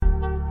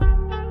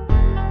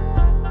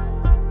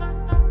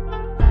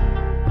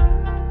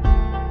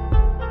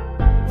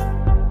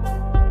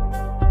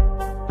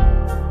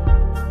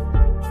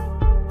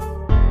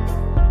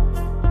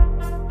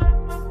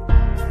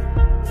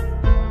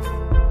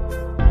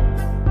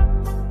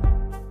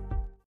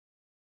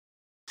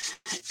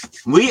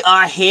We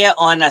are here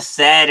on a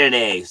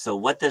Saturday. So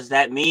what does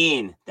that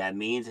mean? That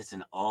means it's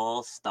an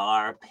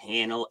all-star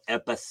panel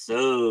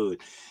episode.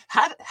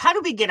 How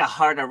do we get a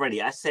heart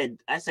already? I said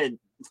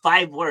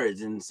 5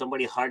 words and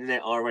somebody hearted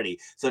it already.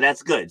 So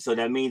that's good. So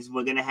that means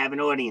we're gonna have an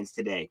audience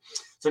today.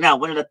 So now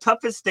one of the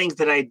toughest things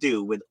that I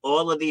do with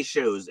all of these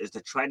shows is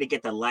to try to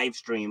get the live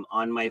stream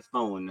on my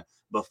phone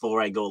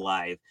before I go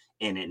live,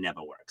 and it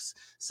never works.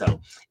 So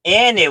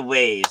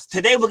anyways,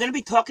 today we're gonna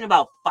be talking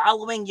about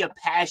following your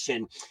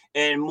passion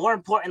and more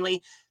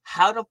importantly,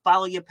 how to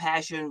follow your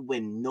passion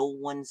when no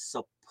one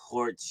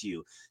supports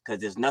you. Because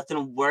there's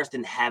nothing worse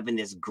than having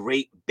this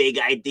great big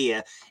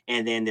idea,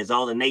 and then there's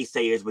all the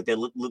naysayers with their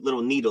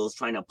little needles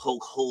trying to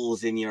poke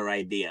holes in your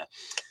idea.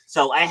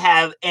 So I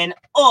have an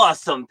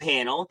awesome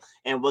panel,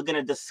 and we're going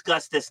to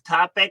discuss this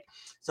topic.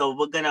 So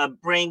we're going to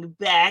bring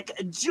back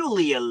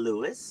Julia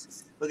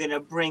Lewis. We're going to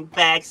bring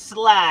back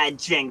Sly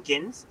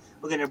Jenkins.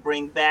 We're going to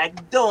bring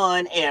back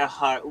Dawn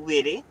Earhart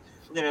Whitty.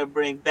 We're going to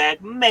bring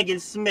back Megan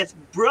Smith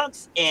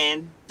Brooks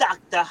and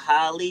Dr.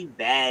 Holly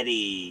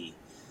Batty.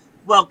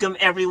 Welcome,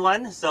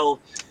 everyone. So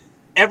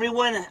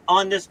everyone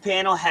on this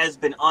panel has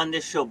been on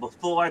this show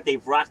before.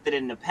 They've rocked it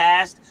in the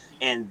past,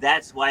 and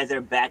that's why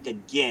they're back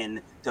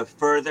again to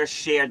further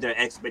share their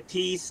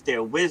expertise,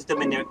 their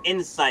wisdom, and their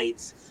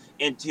insights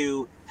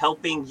into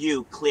helping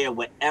you clear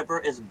whatever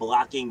is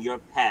blocking your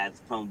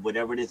path from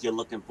whatever it is you're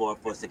looking for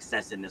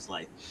success in this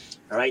life.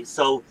 All right,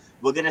 so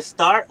we're going to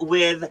start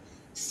with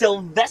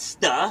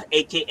Sylvester,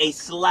 aka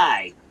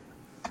Sly.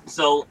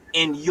 So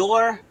in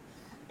your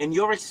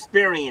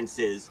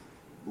experiences,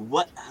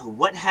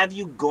 what have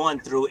you gone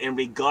through in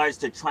regards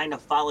to trying to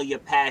follow your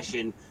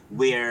passion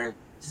where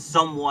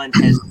someone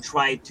has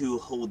tried to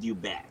hold you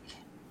back?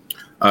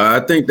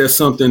 I think that's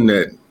something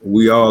that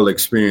we all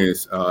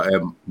experience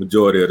at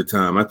majority of the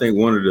time. I think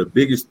one of the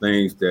biggest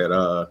things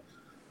that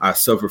I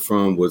suffered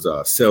from was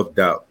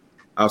self-doubt.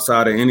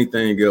 Outside of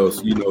anything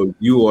else,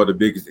 you are the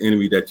biggest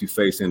enemy that you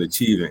face in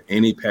achieving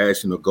any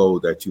passion or goal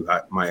that you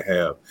might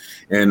have.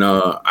 And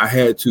I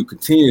had to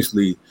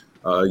continuously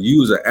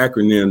use an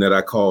acronym that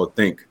I call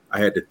THINK. I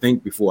had to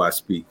think before I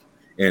speak.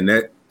 And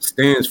that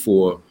stands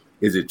for,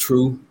 is it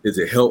true? Is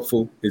it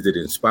helpful? Is it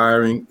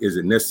inspiring? Is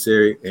it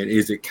necessary? And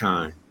is it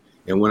kind?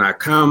 And when I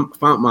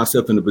found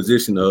myself in the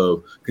position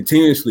of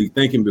continuously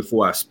thinking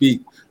before I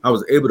speak, I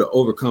was able to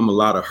overcome a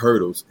lot of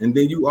hurdles. And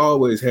then you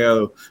always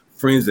have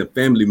friends and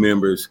family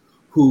members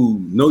who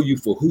know you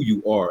for who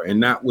you are and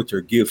not what your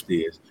gift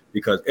is,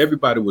 because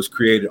everybody was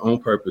created on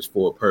purpose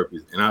for a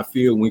purpose. And I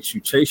feel once you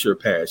chase your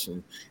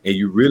passion and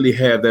you really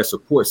have that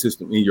support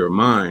system in your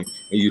mind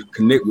and you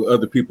connect with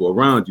other people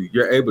around you,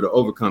 you're able to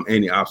overcome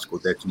any obstacle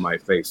that you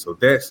might face. So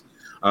that's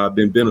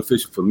been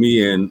beneficial for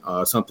me and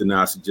something that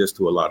I suggest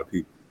to a lot of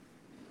people.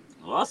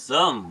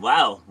 Awesome.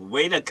 Wow.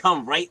 Way to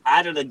come right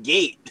out of the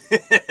gate.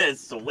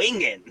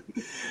 Swinging.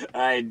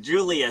 All right,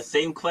 Julia,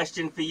 same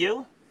question for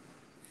you.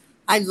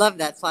 I love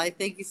that, Sly.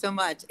 Thank you so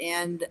much.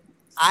 And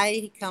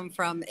I come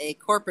from a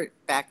corporate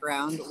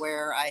background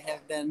where I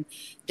have been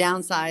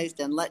downsized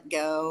and let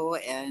go,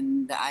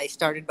 and I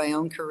started my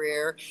own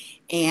career.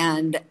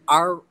 And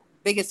our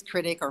biggest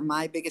critic, or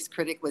my biggest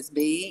critic, was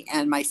me.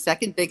 And my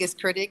second biggest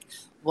critic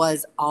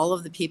was all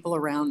of the people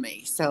around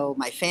me. So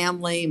my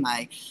family,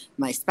 my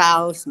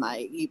spouse,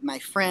 my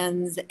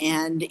friends,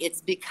 and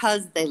it's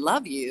because they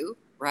love you,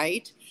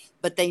 right?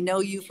 But they know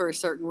you for a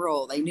certain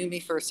role. They knew me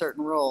for a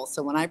certain role.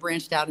 So when I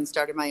branched out and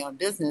started my own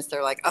business,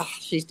 they're like, oh,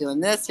 she's doing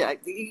this.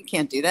 You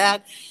can't do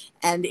that.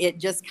 And it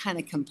just kind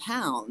of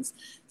compounds.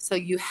 So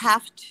you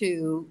have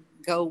to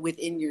go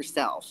within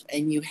yourself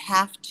and you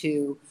have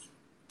to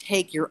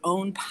take your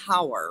own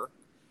power.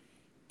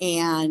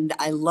 And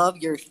I love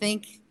your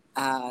THINK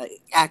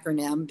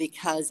acronym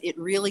because it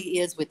really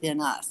is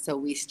within us. So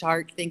we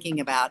start thinking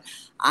about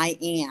I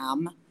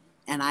am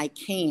and I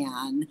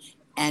can,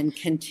 and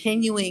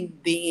continuing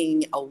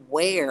being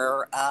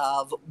aware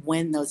of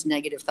when those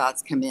negative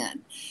thoughts come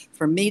in.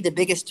 For me, the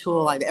biggest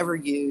tool I've ever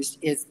used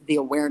is the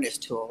awareness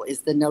tool,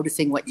 is the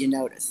noticing what you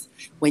notice.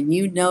 When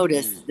you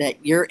notice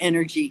that your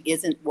energy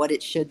isn't what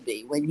it should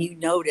be, when you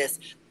notice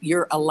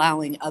you're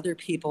allowing other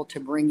people to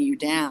bring you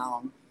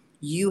down,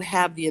 you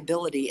have the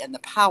ability and the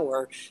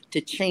power to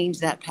change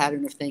that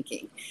pattern of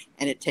thinking.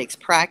 And it takes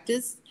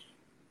practice,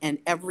 and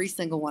every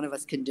single one of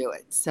us can do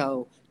it.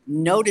 So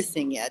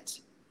noticing it,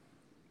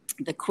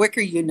 the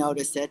quicker you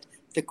notice it,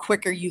 the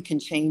quicker you can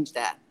change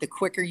that, the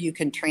quicker you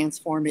can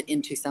transform it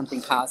into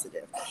something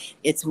positive.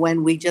 It's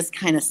when we just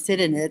kind of sit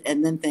in it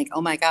and then think,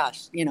 oh my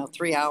gosh,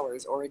 3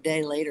 hours or a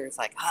day later, it's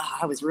like,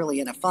 I was really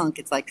in a funk.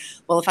 It's like,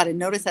 well, if I'd have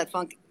noticed that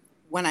funk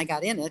when I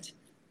got in it,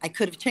 I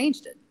could have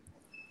changed it.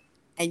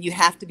 And you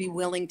have to be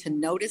willing to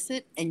notice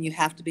it, and you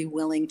have to be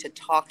willing to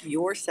talk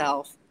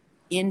yourself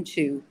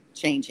into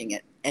changing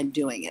it and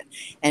doing it.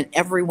 And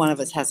every one of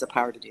us has the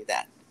power to do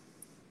that.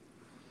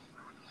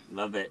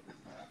 Love it.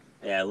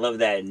 Yeah, I love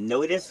that.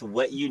 Notice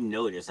what you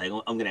notice. I'm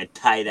going to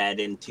tie that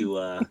into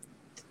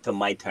to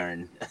my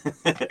turn.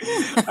 All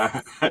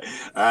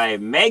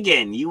right,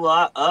 Megan, you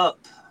are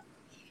up.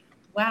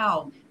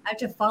 Wow. I have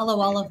to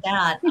follow all of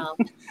that.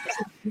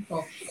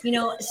 People,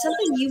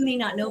 something you may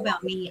not know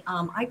about me.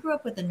 I grew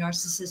up with a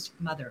narcissistic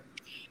mother,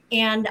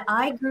 and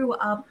I grew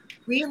up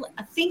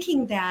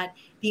thinking that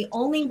the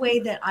only way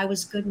that I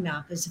was good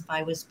enough is if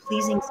I was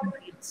pleasing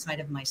somebody outside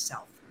of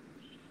myself,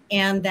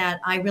 and that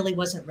I really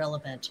wasn't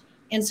relevant.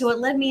 And so it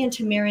led me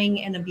into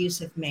marrying an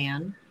abusive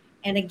man.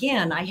 And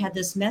again, I had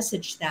this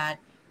message that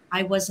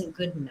I wasn't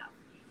good enough.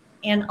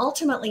 And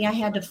ultimately, I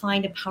had to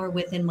find a power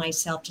within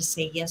myself to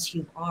say, yes,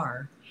 you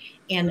are.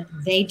 And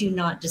they do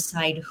not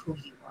decide who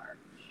you are.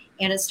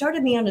 And it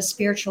started me on a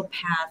spiritual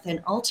path.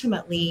 And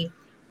ultimately,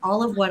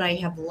 all of what I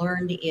have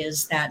learned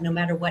is that no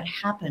matter what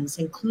happens,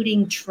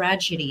 including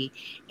tragedy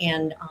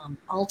and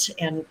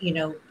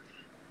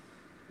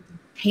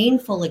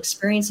painful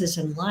experiences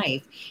in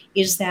life,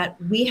 is that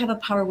we have a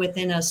power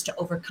within us to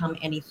overcome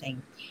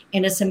anything.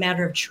 And it's a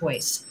matter of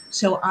choice.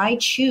 So I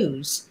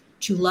choose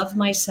to love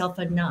myself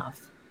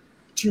enough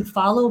to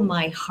follow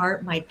my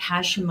heart, my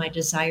passion, my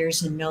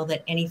desires, and know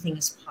that anything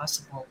is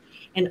possible.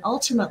 And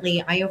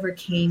ultimately, I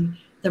overcame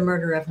the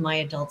murder of my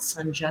adult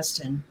son,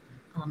 Justin,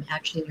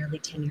 actually nearly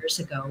 10 years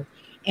ago,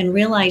 and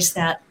realized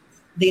that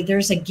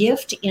there's a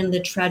gift in the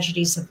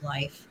tragedies of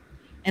life.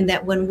 And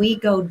that when we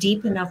go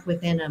deep enough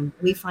within them,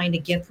 we find a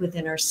gift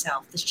within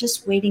ourselves that's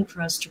just waiting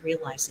for us to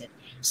realize it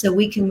so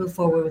we can move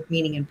forward with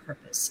meaning and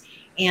purpose.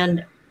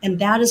 And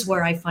that is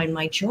where I find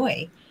my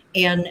joy.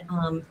 And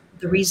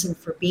the reason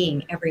for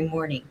being every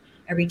morning,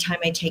 every time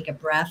I take a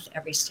breath,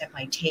 every step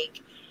I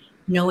take,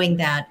 knowing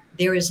that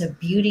there is a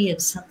beauty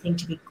and something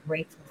to be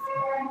grateful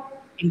for.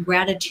 And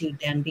gratitude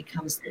then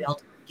becomes the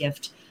ultimate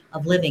gift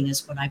of living,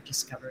 is what I've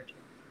discovered.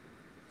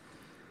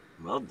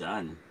 Well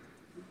done.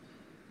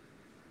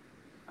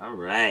 All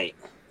right.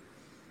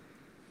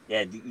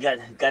 Yeah, you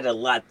got a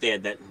lot there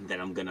that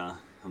I'm gonna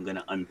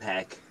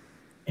unpack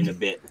in a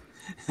bit.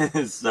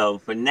 So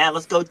for now,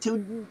 let's go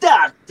to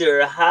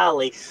Dr.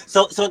 Holly.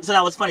 So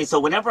that was funny. So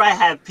whenever I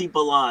have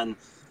people on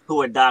who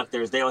are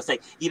doctors, they always say,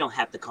 "You don't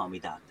have to call me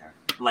doctor."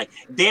 I'm like,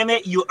 damn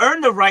it, you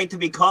earned the right to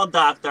be called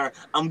doctor.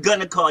 I'm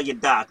gonna call you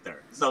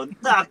doctor. So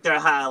Dr.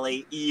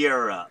 Holly,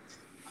 you're up.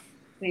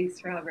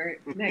 Thanks,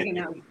 Robert. Megan,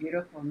 that was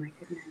beautiful. My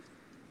goodness.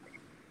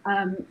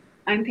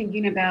 I'm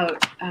thinking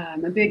about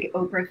a big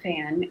Oprah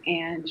fan,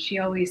 and she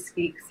always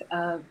speaks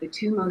of the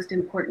two most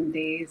important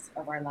days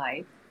of our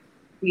life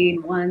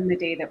being, one, the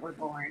day that we're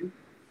born,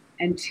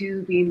 and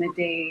two, being the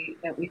day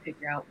that we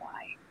figure out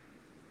why.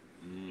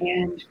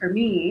 And for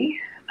me,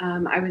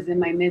 I was in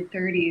my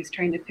mid-30s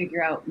trying to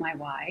figure out my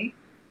why.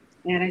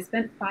 And I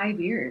spent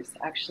 5 years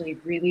actually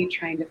really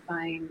trying to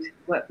find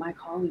what my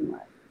calling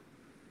was.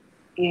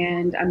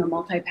 And I'm a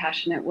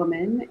multi-passionate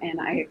woman, and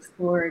I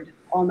explored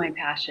all my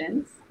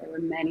passions. There were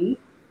many,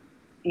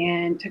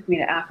 and took me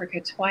to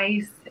Africa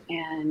twice.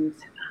 And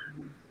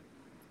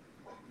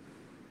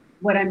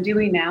what I'm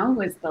doing now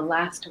was the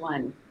last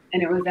one.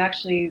 And it was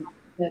actually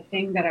the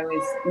thing that I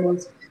was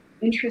most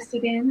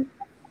interested in.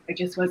 I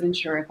just wasn't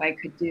sure if I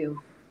could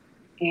do.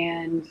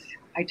 And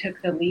I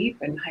took the leap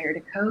and hired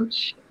a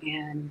coach.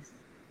 And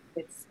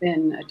it's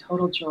been a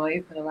total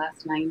joy for the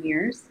last 9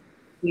 years,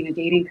 being a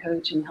dating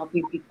coach and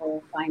helping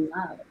people find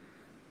love.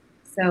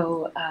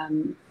 So,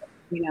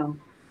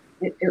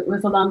 it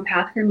was a long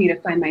path for me to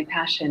find my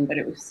passion, but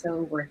it was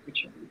so worth the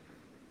journey.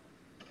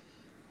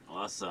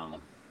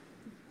 Awesome.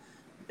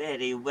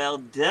 Very well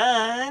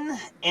done.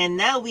 And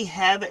now we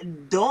have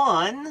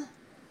Dawn.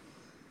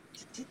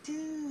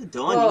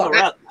 Dawn, you're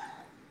up.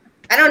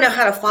 I don't know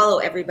how to follow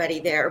everybody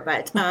there,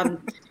 but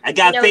I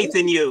got faith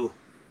in you.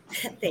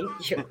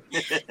 Thank you.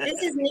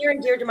 This is near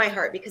and dear to my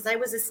heart because I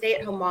was a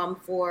stay-at-home mom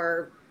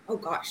for,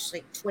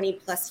 like 20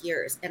 plus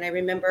years. And I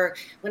remember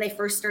when I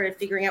first started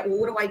figuring out, well,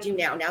 what do I do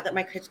now that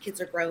my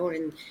kids are grown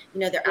and,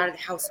 they're out of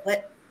the house?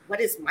 What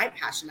is my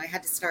passion? I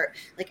had to start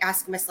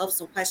asking myself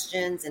some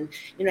questions. And,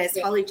 as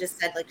Holly just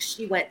said,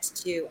 she went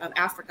to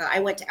Africa. I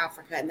went to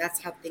Africa, and that's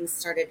how things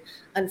started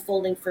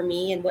unfolding for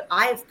me. And what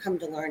I've come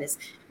to learn is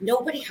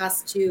nobody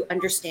has to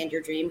understand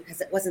your dream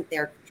because it wasn't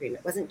their dream.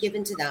 It wasn't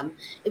given to them.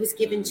 It was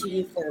given to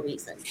you for a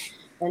reason.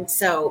 And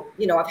so,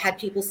 I've had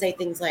people say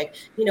things like,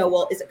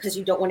 well, is it because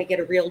you don't want to get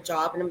a real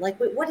job? And I'm like,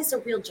 wait, what is a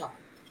real job?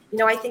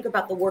 I think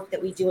about the work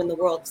that we do in the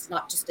world. It's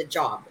not just a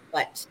job,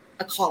 but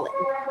a calling.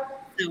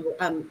 So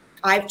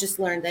I've just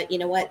learned that,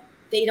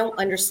 they don't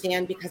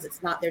understand because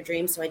it's not their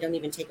dream. So I don't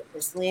even take it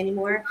personally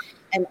anymore.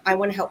 And I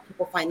want to help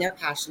people find their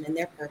passion and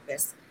their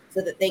purpose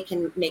so that they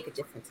can make a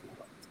difference in the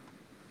world.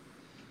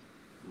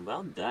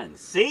 Well done.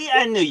 See,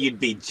 I knew you'd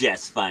be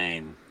just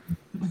fine.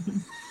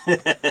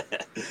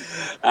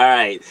 All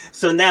right.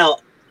 So now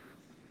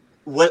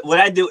what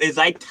I do is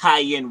I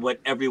tie in what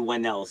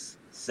everyone else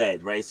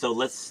said, right? So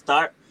let's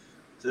start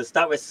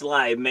with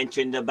Sly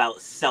mentioned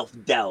about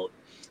self-doubt.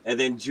 And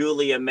then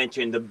Julia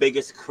mentioned the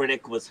biggest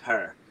critic was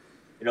her.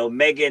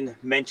 Megan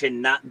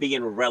mentioned not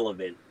being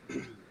relevant.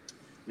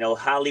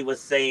 Holly was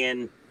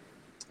saying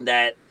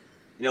that,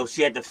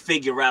 she had to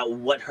figure out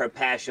what her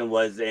passion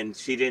was, and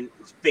she didn't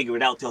figure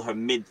it out till her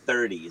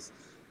mid-30s.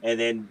 And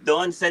then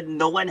Dawn said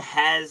no one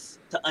has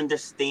to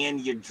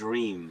understand your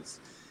dreams.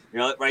 You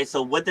know, right?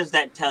 So what does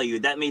that tell you?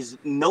 That means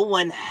no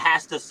one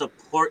has to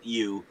support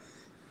you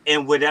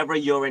in whatever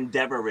your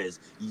endeavor is.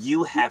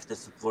 You have to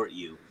support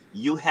you.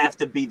 You have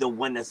to be the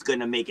one that's going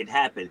to make it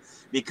happen,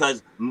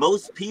 because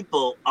most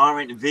people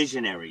aren't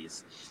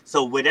visionaries.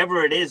 So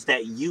whatever it is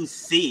that you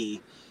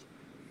see,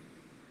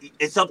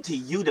 it's up to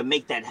you to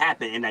make that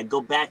happen. And I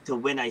go back to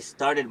when I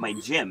started my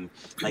gym.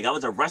 Like, I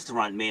was a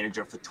restaurant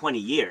manager for 20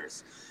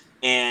 years.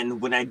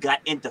 And when I got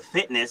into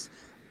fitness,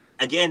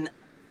 again,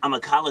 I'm a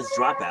college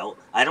dropout.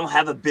 I don't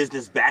have a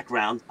business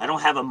background. I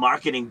don't have a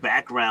marketing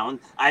background.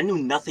 I knew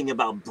nothing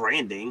about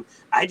branding.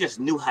 I just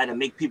knew how to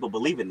make people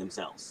believe in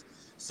themselves.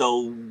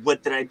 So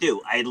what did I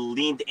do? I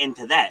leaned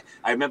into that.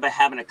 I remember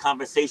having a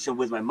conversation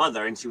with my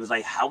mother, and she was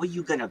like, how are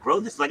you going to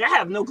grow this? Like, I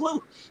have no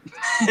clue.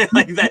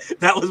 Like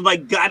that was my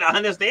God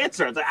honest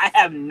answer. Like, I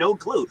have no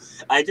clue.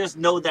 I just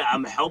know that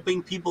I'm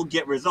helping people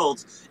get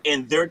results,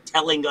 and they're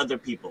telling other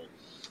people.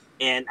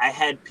 And I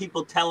had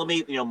people telling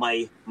me, you know,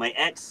 my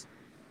ex,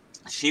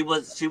 she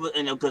was, you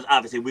know, because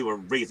obviously we were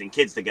raising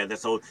kids together.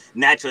 So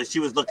naturally she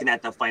was looking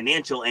at the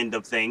financial end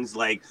of things.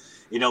 Like,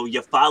 you know,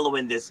 you're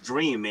following this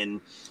dream,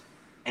 and,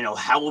 you know,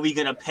 how are we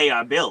going to pay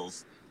our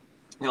bills?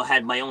 You know,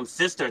 had my own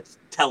sister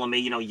telling me,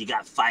 you know, you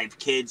got 5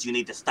 kids, you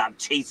need to stop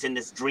chasing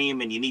this dream,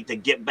 and you need to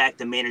get back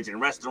to managing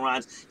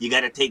restaurants. You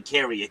got to take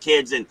care of your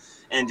kids.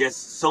 And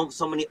just so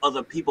many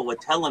other people were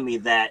telling me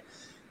that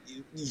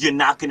you're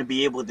not going to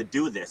be able to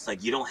do this.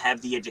 Like, you don't have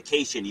the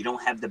education, you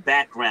don't have the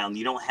background,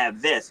 you don't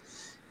have this.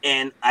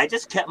 And I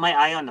just kept my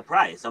eye on the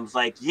prize. I was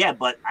like, yeah,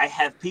 but I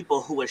have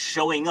people who are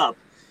showing up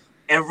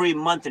every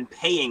month and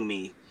paying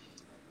me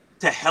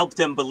to help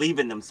them believe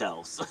in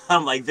themselves.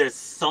 I'm like, there's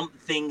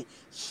something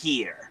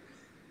here,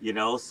 you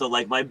know? So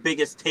like, my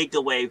biggest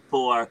takeaway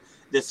for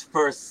this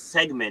first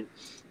segment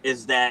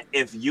is that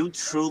if you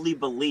truly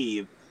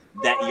believe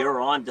that you're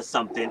on to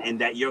something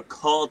and that you're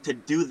called to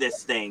do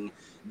this thing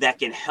that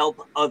can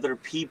help other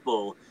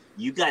people,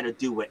 you got to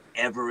do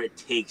whatever it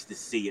takes to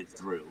see it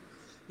through.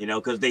 You know,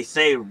 because they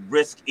say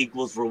risk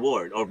equals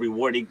reward, or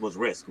reward equals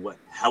risk,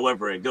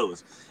 however it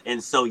goes.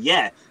 And so,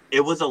 yeah,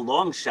 it was a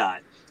long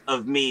shot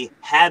of me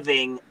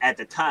having, at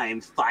the time,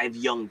 5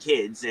 young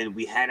kids, and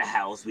we had a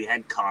house, we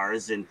had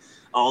cars, and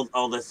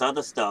all this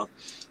other stuff.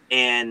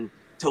 And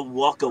to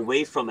walk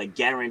away from a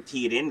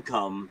guaranteed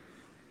income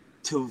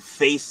to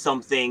face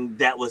something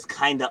that was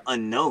kind of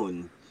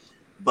unknown.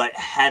 But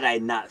had I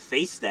not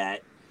faced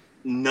that,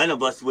 none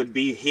of us would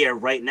be here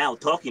right now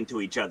talking to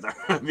each other,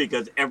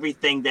 because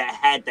everything that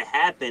had to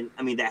happen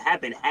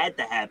had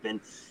to happen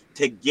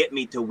to get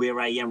me to where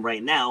I am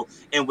right now,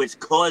 and which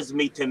caused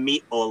me to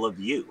meet all of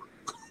you.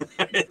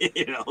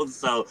 You know,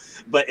 so,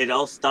 but it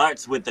all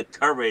starts with the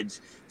courage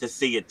to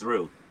see it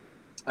through.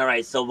 All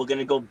right, so we're going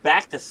to go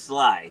back to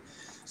Sly.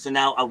 So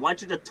now I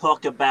want you to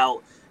talk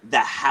about the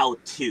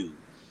how-to.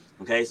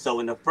 Okay, so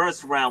in the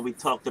first round, we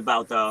talked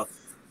about the,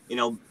 you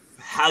know,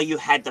 how you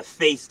had to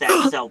face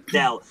that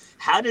self-doubt.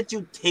 How did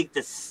you take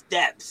the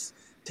steps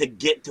to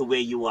get to where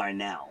you are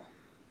now?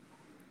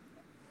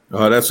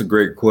 Oh, that's a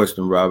great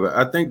question, Robert.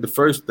 I think the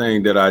first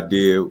thing that I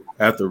did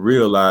after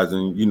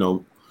realizing, you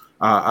know,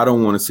 I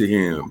don't want to sit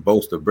here and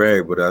boast or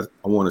brag, but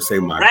I want to say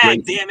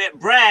brag, damn it,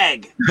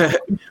 brag.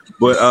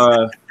 But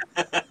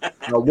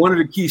one of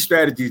the key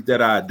strategies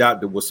that I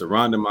adopted was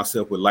surrounding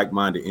myself with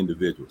like-minded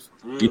individuals.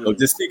 You know,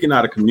 just seeking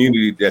out a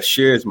community that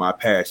shares my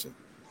passion.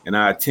 And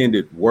I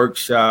attended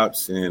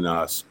workshops and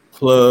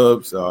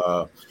clubs,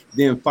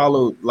 then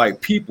followed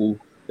like people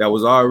that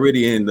was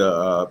already in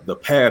the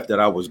path that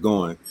I was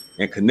going,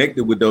 and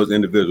connected with those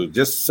individuals,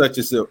 just such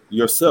as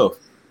yourself.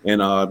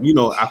 And you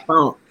know, I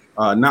found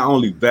not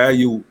only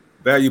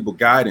valuable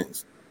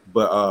guidance,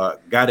 but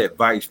got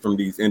advice from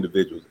these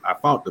individuals. I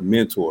found the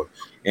mentor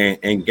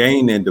and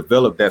gained and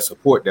developed that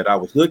support that I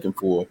was looking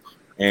for,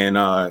 and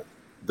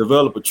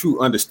develop a true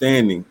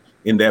understanding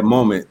in that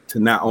moment to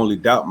not only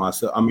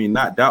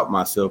not doubt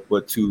myself,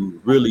 but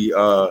to really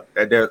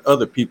that there are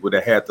other people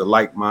that had the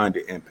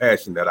like-minded and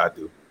passion that I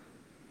do.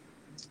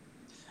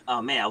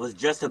 Oh man, I was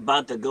just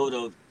about to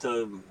go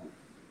to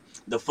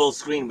the full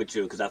screen with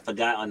you because I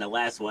forgot on the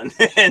last one,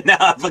 and now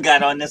I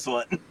forgot on this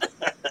one.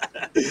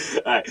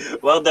 All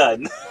right, well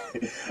done.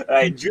 All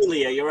right,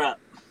 Julia, you're up.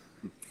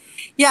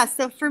 Yeah,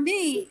 so for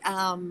me,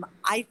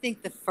 I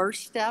think the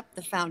first step,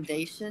 the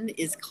foundation,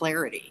 is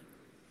clarity.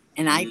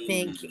 And I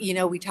think, you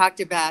know, we talked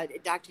about,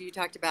 Doctor, you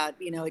talked about,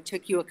 you know, it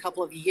took you a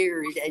couple of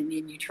years and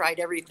you tried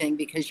everything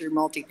because you're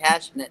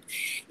multi-passionate.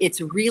 It's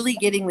really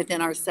getting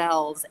within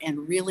ourselves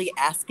and really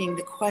asking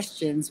the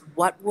questions,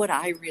 what would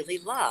I really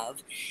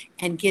love?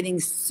 And getting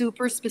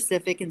super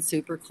specific and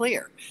super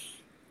clear.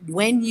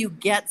 When you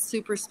get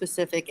super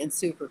specific and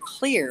super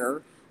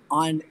clear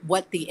on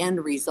what the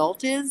end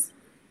result is,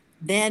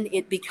 then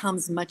it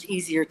becomes much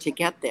easier to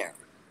get there.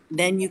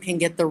 Then you can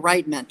get the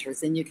right mentors,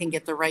 then you can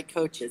get the right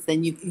coaches,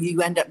 then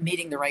you end up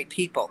meeting the right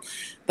people.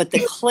 But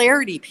the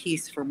clarity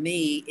piece for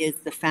me is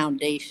the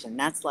foundation.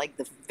 That's like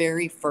the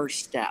very first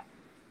step.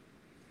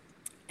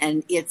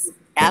 And it's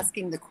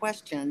asking the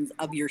questions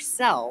of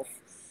yourself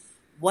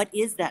what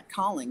is that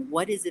calling?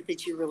 What is it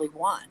that you really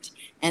want?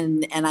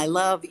 And I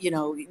love,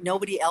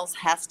 nobody else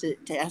has to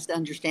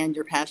understand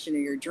your passion or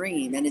your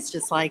dream. And it's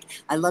just like,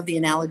 I love the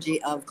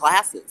analogy of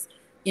glasses.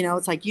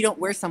 It's like you don't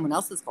wear someone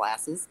else's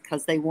glasses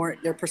because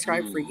they're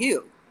prescribed for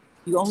you.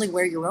 You only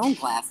wear your own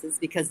glasses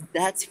because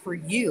that's for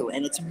you.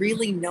 And it's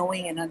really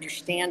knowing and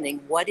understanding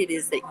what it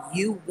is that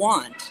you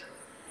want.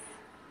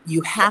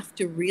 You have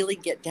to really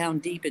get down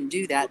deep and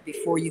do that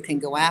before you can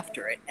go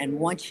after it. And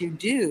once you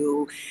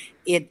do,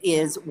 it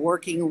is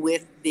working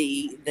with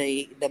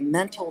the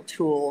mental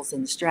tools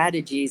and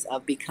strategies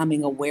of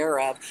becoming aware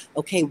of,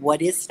 okay,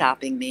 what is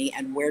stopping me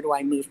and where do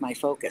I move my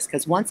focus?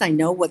 Because once I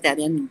know what that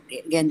end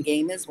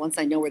game is, once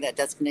I know where that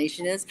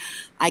destination is,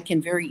 I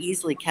can very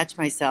easily catch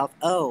myself,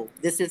 oh,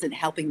 this isn't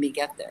helping me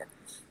get there.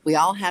 We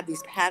all have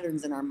these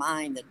patterns in our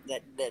mind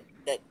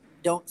that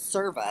don't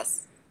serve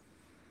us.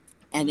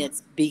 And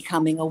it's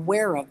becoming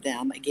aware of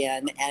them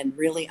again and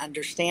really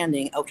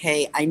understanding,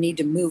 okay, I need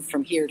to move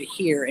from here to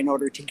here in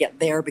order to get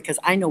there because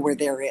I know where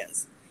there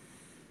is.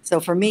 So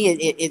for me,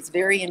 it's a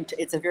very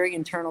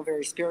internal,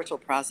 very spiritual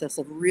process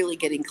of really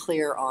getting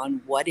clear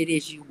on what it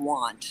is you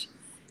want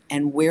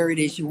and where it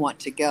is you want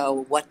to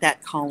go, what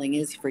that calling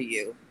is for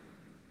you.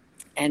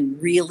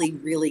 And really,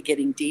 really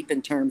getting deep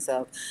in terms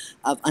of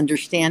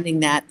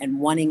understanding that and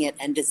wanting it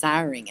and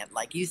desiring it.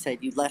 Like you said,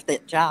 you left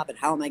that job and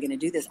how am I going to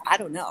do this? I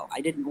don't know. I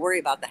didn't worry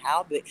about the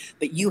how,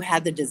 but you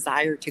had the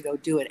desire to go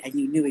do it and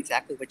you knew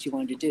exactly what you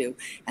wanted to do.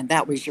 And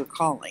that was your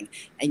calling.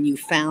 And you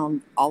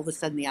found all of a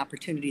sudden the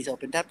opportunities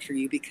opened up for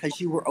you because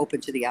you were open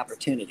to the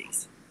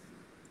opportunities.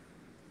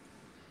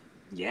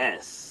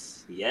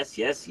 Yes.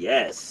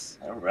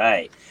 All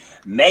right.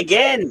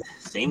 Megan,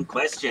 same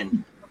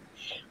question.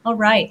 All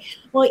right.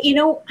 Well,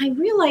 I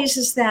realize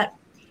is that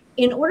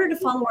in order to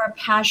follow our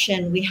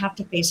passion, we have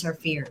to face our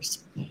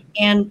fears.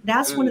 And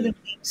that's one of the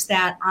things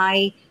that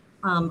I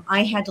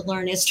had to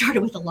learn. It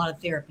started with a lot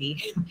of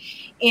therapy.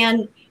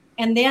 And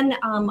then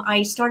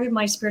I started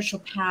my spiritual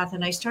path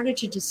and I started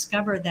to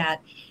discover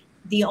that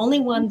the only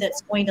one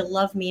that's going to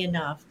love me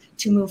enough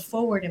to move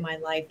forward in my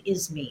life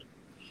is me.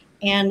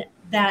 And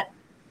that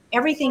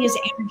everything is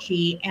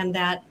energy and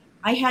that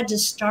I had to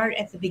start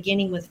at the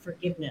beginning with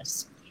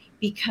forgiveness.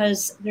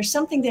 Because there's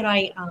something that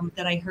I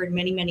heard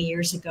many, many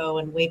years ago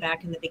and way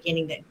back in the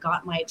beginning that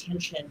got my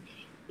attention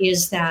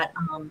is that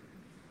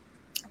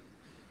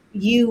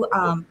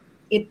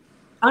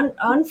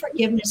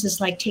unforgiveness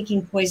is like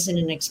taking poison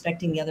and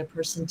expecting the other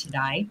person to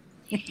die.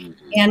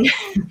 And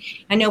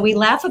I know we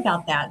laugh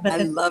about that, but I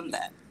love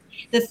that.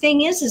 The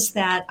thing is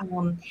that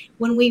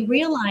when we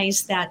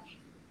realize that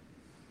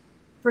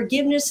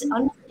unforgiveness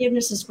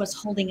is what's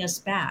holding us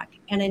back,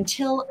 and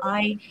until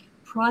I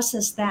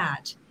process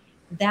that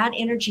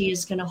energy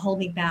is going to hold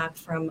me back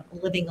from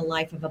living a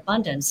life of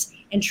abundance.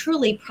 And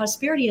truly,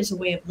 prosperity is a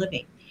way of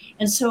living.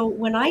 And so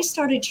when I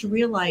started to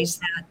realize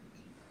that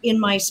in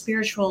my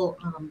spiritual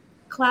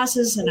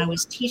classes and I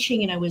was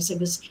teaching and it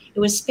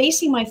was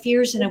facing my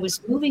fears and I was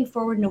moving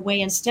forward in a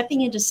way and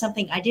stepping into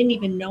something I didn't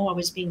even know I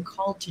was being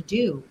called to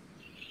do.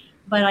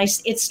 But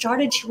it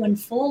started to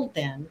unfold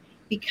then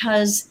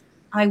because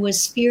I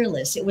was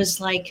fearless. It was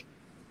like,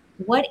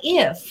 what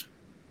if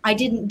I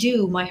didn't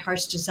do my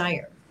heart's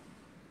desire?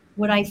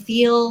 Would I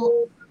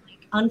feel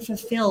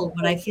unfulfilled?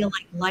 Would I feel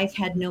like life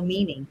had no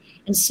meaning?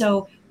 And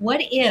so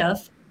what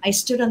if I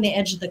stood on the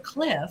edge of the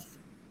cliff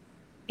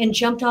and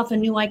jumped off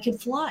and knew I could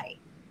fly?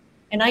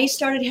 And I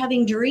started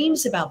having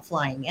dreams about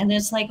flying. And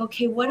it's like,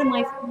 okay, what am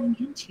I flying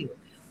into?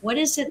 What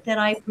is it that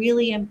I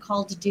really am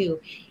called to do?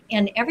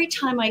 And every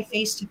time I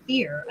faced a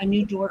fear, a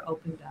new door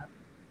opened up.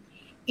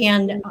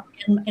 And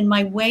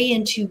my way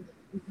into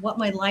what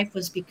my life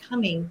was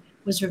becoming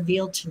was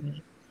revealed to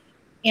me.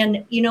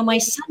 And, my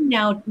son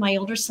now, my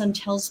older son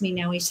tells me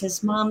now, he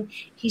says, Mom,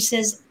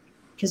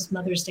 because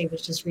Mother's Day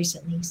was just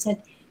recently, he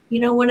said,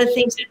 one of the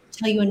things I don't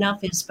tell you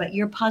enough is, but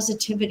your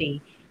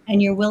positivity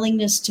and your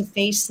willingness to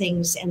face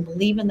things and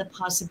believe in the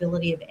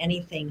possibility of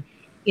anything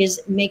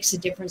makes a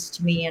difference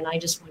to me. And I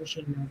just want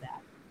you to know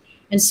that.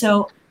 And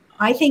so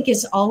I think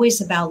it's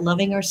always about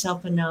loving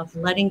ourselves enough,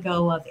 letting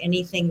go of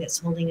anything that's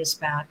holding us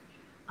back,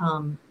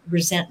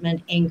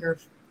 resentment, anger,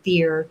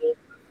 fear,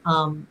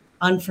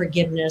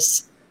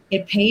 unforgiveness.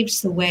 It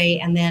paves the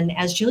way. And then,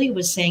 as Julia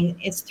was saying,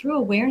 it's through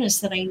awareness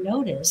that I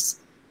notice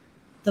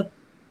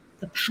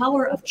the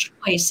power of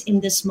choice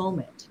in this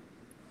moment.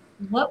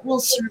 What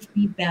will serve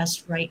me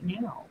best right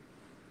now?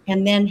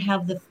 And then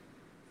have the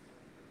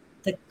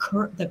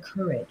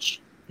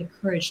courage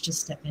to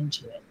step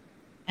into it.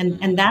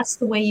 And that's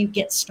the way you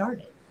get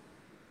started.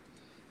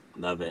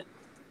 Love it.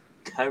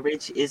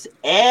 Courage is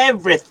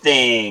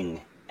everything.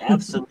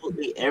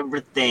 Absolutely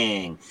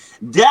everything.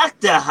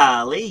 Dr.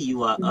 Holly,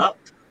 you are up.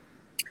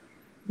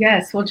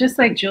 Yes, well, just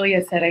like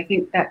Julia said, I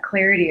think that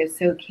clarity is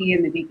so key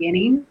in the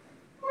beginning,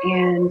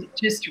 and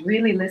just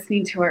really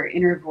listening to our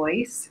inner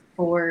voice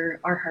for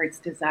our heart's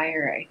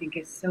desire, I think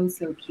is so,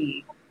 so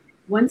key.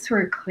 Once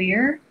we're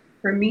clear,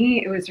 for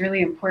me, it was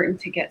really important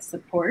to get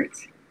support.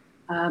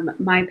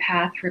 My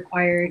path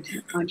required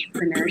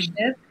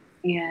entrepreneurship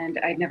and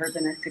I'd never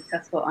been a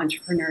successful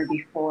entrepreneur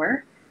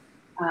before.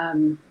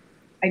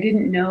 I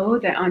didn't know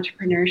that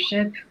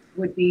entrepreneurship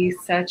would be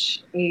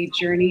such a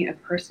journey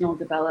of personal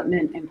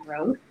development and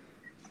growth,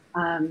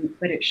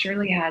 but it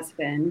surely has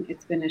been.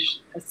 It's been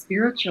a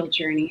spiritual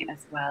journey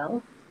as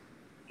well.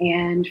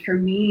 And for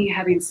me,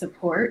 having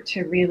support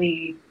to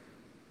really,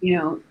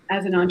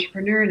 as an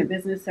entrepreneur and a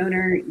business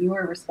owner, you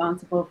are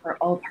responsible for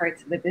all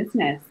parts of the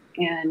business.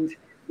 And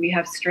we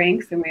have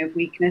strengths and we have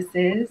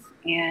weaknesses.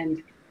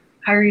 And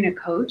hiring a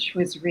coach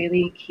was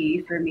really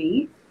key for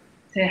me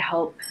to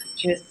help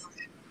just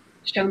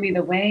show me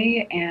the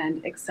way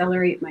and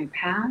accelerate my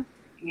path.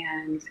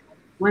 And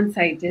once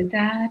I did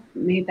that,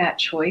 made that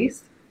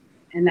choice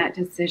and that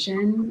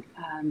decision,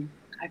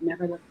 I've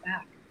never looked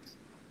back.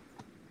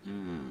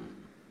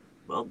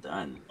 Well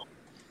done.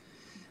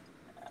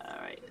 All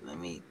right,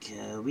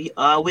 we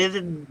are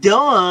with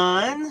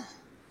Dawn.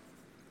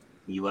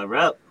 You are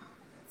up.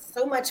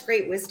 So much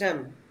great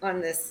wisdom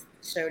on this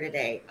show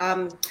today.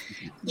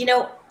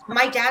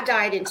 My dad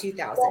died in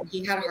 2000.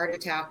 He had a heart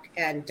attack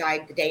and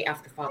died the day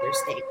after Father's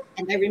Day.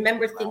 And I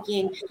remember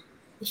thinking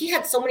he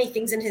had so many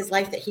things in his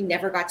life that he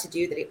never got to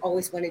do that he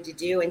always wanted to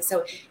do. And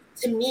so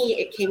to me,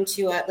 it came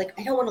to I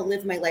don't want to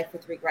live my life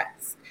with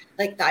regrets.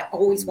 Like I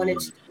always wanted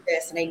to do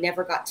this and I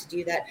never got to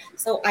do that.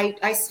 So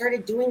I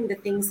started doing the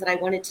things that I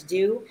wanted to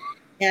do.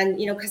 And,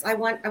 because I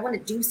want to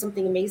do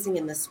something amazing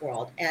in this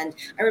world. And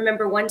I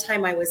remember one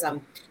time I was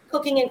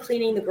cooking and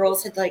cleaning. The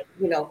girls had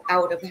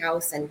out of the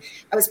house, and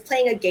I was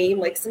playing a game,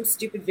 like some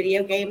stupid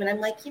video game. And I'm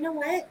like, you know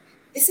what?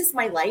 This is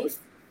my life.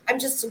 I'm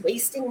just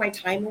wasting my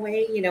time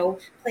away,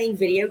 playing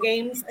video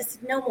games. I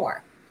said, no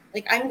more.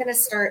 I'm going to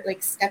start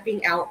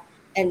stepping out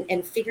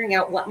and figuring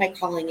out what my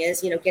calling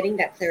is, getting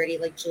that clarity,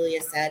 like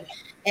Julia said.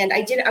 And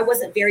I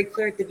wasn't very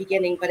clear at the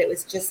beginning, but it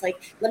was just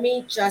let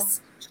me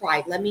just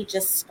try. Let me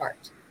just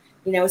start,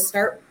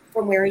 start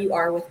from where you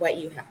are with what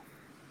you have.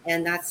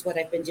 And that's what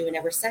I've been doing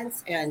ever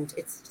since. And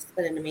it's just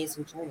been an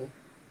amazing journey.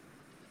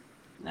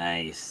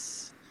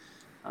 Nice.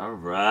 All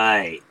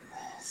right.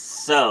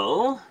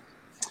 So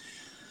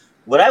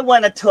what I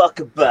want to talk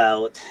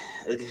about,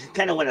 I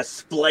kind of want to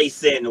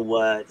splice in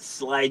what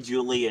Sly,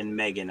 Julie, and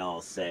Megan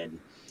all said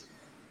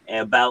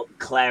about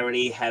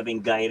clarity, having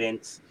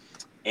guidance,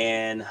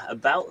 and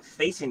about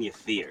facing your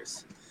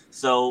fears.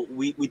 So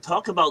we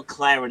talk about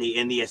clarity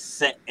in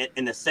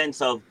the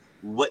sense of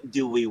what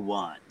do we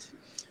want?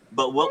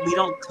 But what we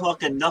don't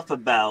talk enough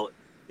about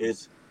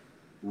is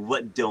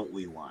what don't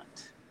we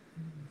want?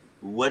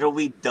 What are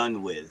we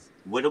done with?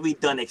 What are we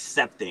done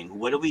accepting?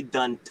 What are we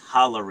done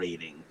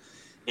tolerating?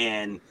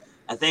 And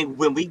I think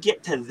when we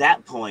get to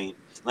that point,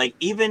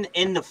 even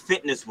in the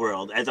fitness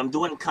world, as I'm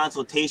doing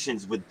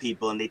consultations with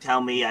people and they tell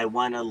me I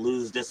want to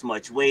lose this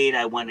much weight,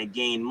 I want to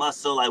gain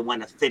muscle, I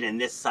want to fit in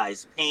this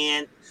size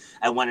pant,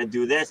 I want to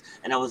do this.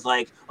 And I was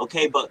like,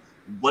 okay, but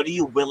what are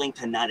you willing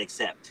to not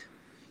accept?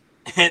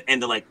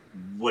 And they're like,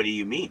 what do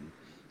you mean?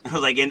 I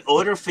was like, in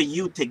order for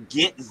you to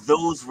get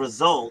those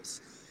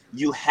results,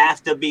 you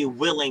have to be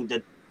willing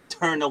to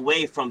turn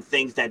away from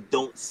things that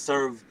don't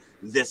serve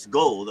this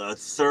goal,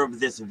 serve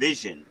this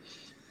vision.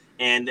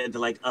 And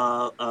they're like,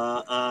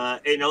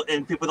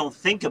 and people don't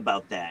think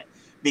about that,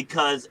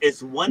 because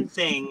it's one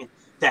thing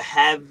to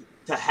have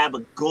a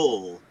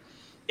goal.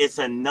 It's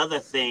another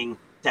thing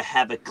to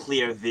have a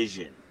clear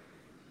vision.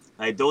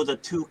 Those are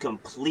two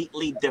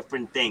completely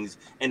different things.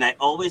 And I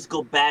always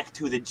go back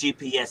to the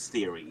GPS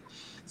theory.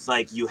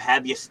 It's you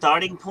have your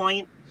starting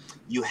point,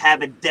 you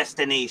have a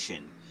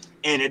destination,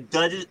 and it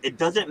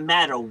doesn't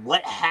matter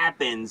what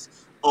happens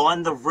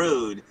on the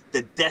road,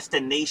 the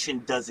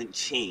destination doesn't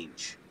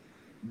change,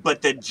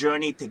 but the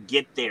journey to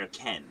get there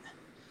can,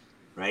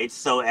 right?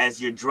 So as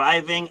you're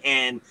driving,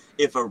 and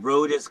if a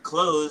road is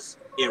closed,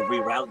 it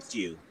reroutes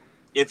you.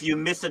 If you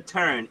miss a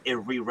turn, it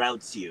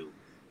reroutes you.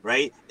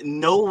 Right?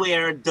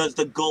 Nowhere does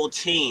the goal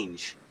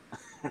change,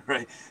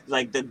 right?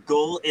 The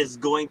goal is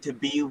going to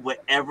be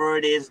whatever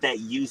it is that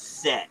you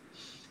set.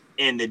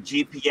 And the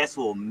GPS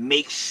will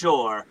make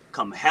sure,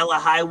 come hell or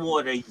high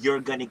water,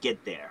 you're going to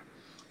get there.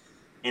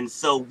 And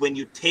so when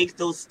you take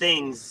those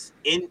things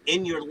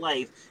in your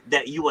life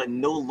that you are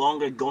no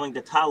longer going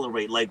to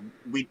tolerate, like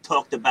we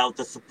talked about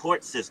the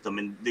support system,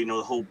 and the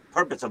whole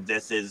purpose of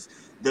this is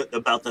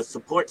about the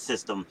support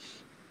system.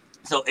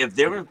 So if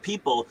there are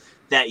people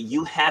that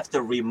you have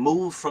to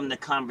remove from the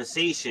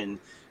conversation,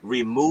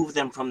 remove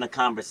them from the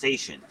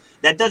conversation.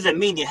 That doesn't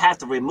mean you have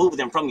to remove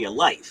them from your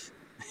life.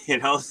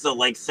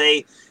 So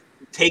say,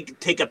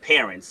 take a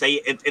parent. Say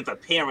if a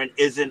parent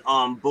isn't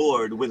on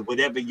board with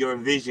whatever your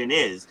vision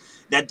is,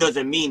 that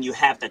doesn't mean you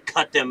have to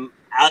cut them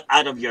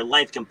out of your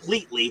life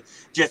completely.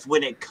 Just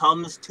when it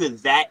comes to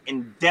that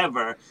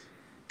endeavor,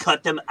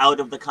 cut them out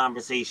of the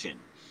conversation.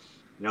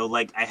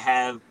 I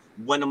have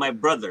one of my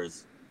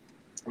brothers,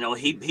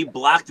 he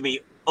blocked me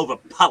over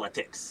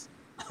politics,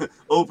 which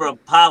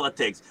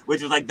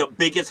was the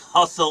biggest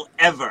hustle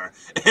ever.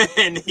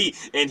 and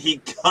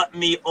he cut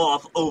me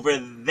off over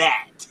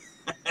that.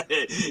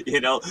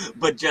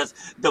 But just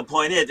the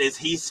point is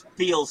he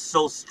feels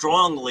so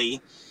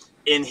strongly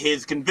in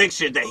his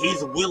conviction that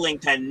he's willing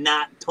to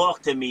not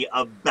talk to me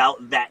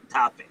about that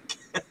topic.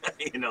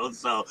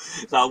 So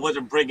I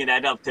wasn't bringing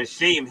that up to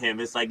shame him.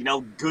 It's like,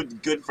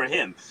 good for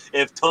him.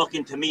 If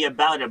talking to me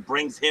about it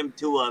brings him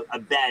to a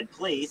bad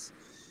place,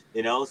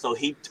 so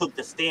he took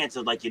the stance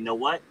of like, you know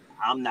what,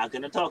 I'm not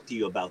going to talk to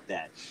you about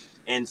that.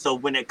 And so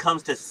when it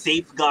comes to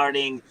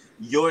safeguarding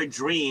your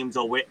dreams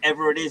or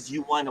wherever it is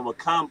you want to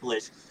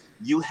accomplish,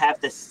 you have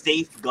to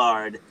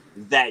safeguard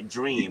that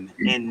dream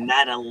and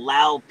not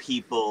allow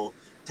people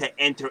to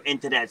enter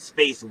into that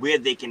space where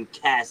they can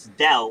cast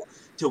doubt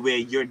to where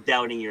you're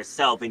doubting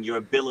yourself and your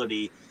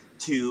ability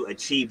to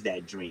achieve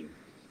that dream.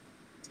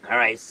 All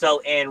right.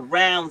 So in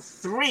round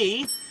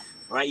 3,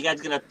 all right, you guys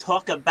are going to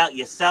talk about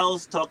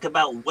yourselves, talk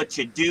about what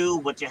you do,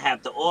 what you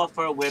have to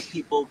offer, where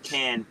people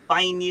can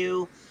find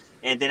you.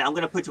 And then I'm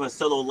going to put you in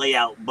solo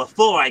layout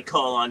before I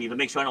call on you to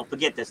make sure I don't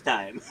forget this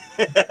time.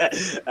 All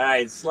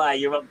right, Sly,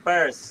 you're up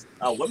first.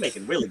 Oh, we're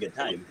making really good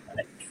time.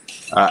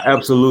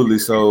 Absolutely.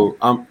 So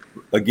I'm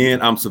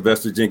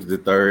Sylvester Jenkins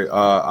III.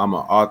 I'm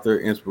an author,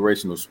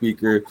 inspirational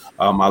speaker.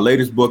 My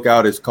latest book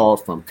out is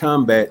called From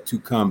Combat to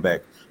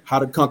Comeback: How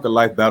to Conquer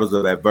Life Battles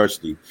of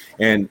Adversity.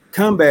 And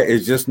combat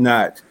is just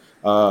not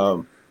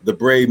the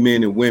brave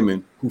men and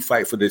women who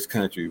fight for this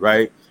country,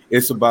 right?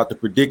 It's about the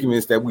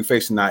predicaments that we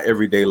face in our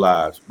everyday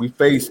lives. We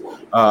face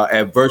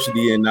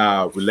adversity in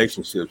our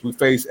relationships. We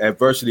face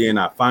adversity in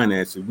our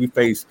finances. We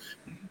face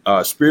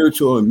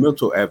spiritual and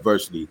mental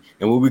adversity.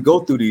 And when we go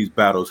through these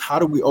battles, how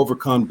do we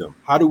overcome them?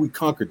 How do we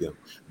conquer them?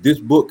 This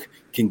book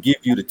can give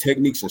you the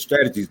techniques and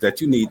strategies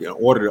that you need in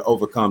order to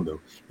overcome them.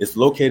 It's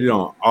located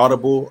on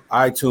Audible,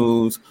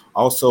 iTunes,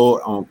 also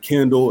on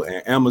Kindle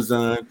and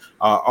Amazon,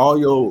 all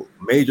your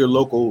major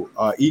local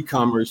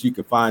e-commerce. You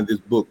can find this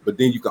book, but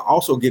then you can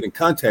also get in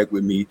contact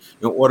with me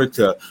in order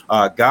to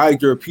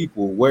guide your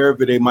people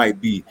wherever they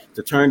might be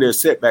to turn their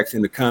setbacks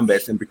into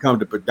comebacks and become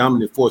the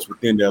predominant force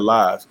within their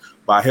lives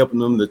by helping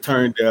them to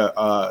turn their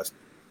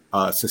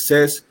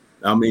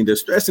their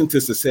stress into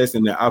success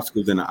and their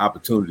obstacles into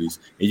opportunities.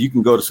 And you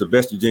can go to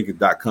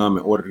SylvesterJenkins.com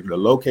in order to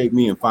locate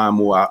me and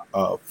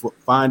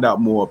find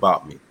out more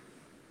about me.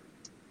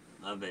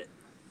 Love it.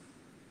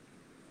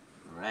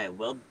 All right,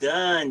 well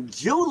done.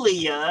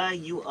 Julia,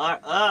 you are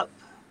up.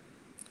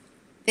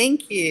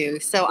 Thank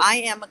you. So I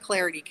am a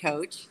clarity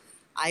coach.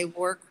 I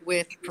work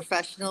with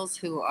professionals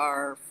who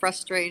are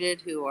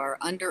frustrated, who are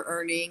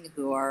under-earning,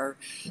 who are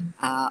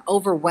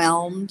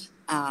overwhelmed,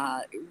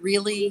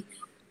 really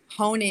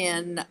hone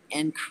in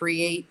and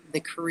create the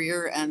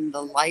career and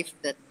the life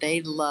that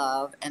they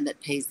love and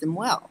that pays them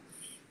well.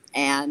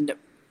 And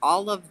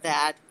all of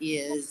that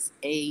is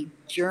a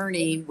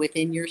journey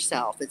within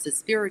yourself. It's a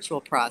spiritual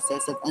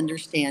process of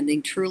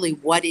understanding truly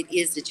what it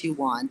is that you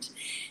want,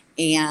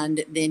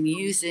 and then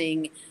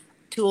using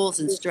tools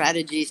and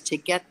strategies to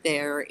get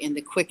there in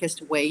the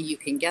quickest way you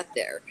can get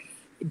there.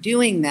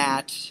 Doing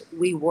that,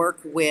 we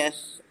work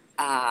with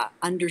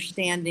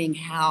understanding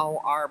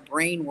how our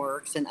brain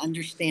works and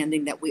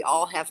understanding that we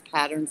all have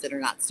patterns that are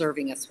not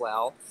serving us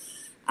well.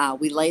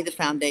 We lay the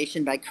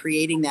foundation by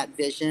creating that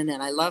vision.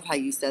 And I love how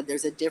you said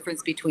there's a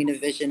difference between a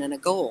vision and a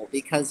goal,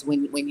 because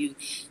when you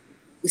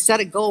set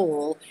a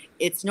goal,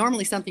 it's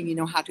normally something you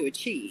know how to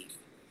achieve.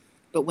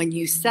 But when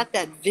you set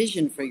that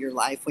vision for your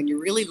life, when you're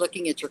really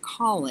looking at your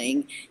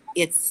calling,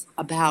 it's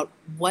about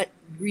what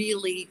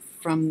really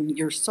from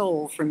your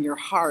soul, from your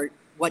heart,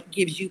 what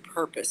gives you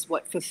purpose,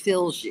 what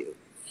fulfills you.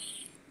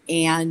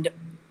 And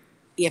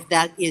if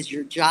that is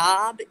your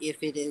job,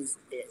 if it is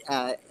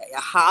a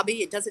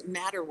hobby, it doesn't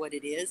matter what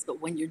it is. But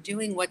when you're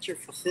doing what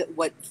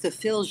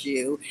fulfills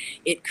you,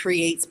 it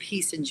creates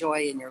peace and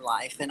joy in your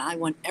life. And I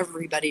want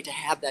everybody to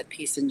have that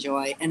peace and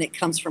joy, and it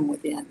comes from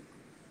within.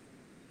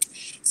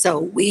 So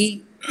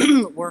we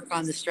work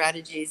on the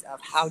strategies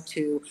of how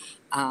to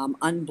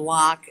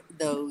unblock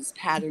those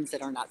patterns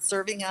that are not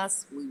serving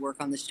us. We work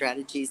on the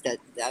strategies that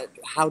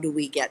how do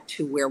we get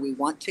to where we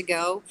want to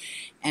go.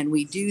 And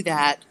we do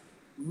that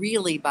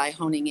really by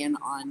honing in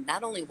on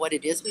not only what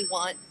it is we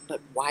want,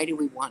 but why do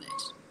we want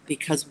it?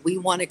 Because we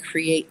want to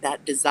create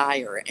that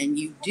desire. And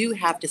you do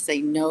have to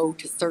say no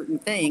to certain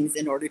things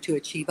in order to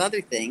achieve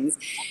other things.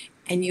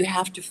 And you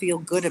have to feel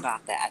good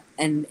about that.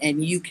 And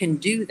you can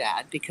do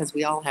that because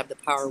we all have the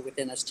power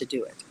within us to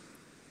do it.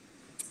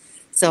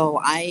 So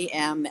I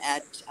am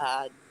at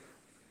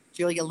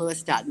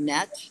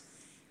julialewis.net.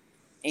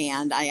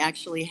 And I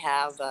actually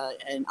have a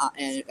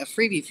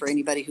freebie for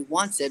anybody who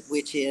wants it,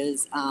 which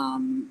is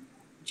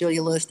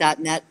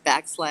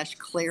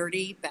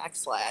julialewis.net/clarity/.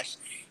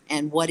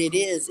 And what it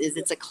is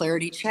it's a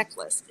clarity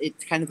checklist.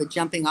 It's kind of a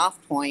jumping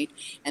off point,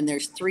 and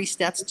there's 3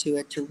 steps to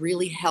it to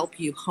really help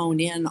you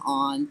hone in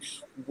on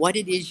what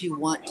it is you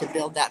want to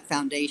build that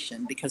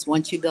foundation. Because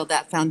once you build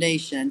that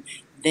foundation,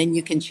 then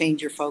you can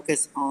change your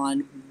focus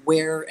on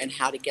where and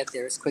how to get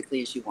there as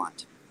quickly as you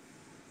want.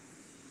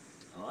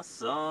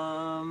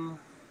 Awesome.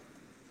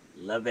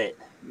 Love it.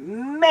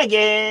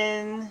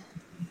 Megan.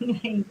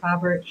 Hey,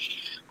 Robert.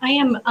 I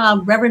am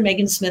Reverend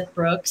Megan Smith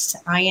Brooks.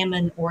 I am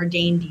an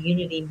ordained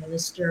unity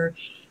minister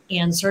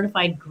and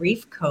certified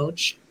grief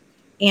coach.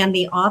 and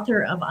the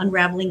author of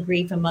Unraveling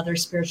Grief, A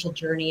Mother's Spiritual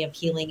Journey of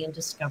Healing and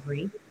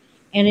Discovery.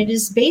 And it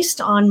is based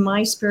on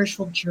my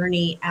spiritual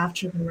journey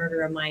after the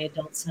murder of my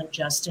adult son,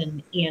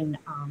 Justin, in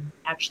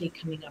actually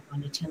coming up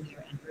on a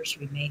 10-year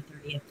anniversary, May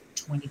 30th,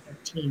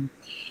 2013.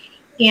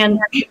 And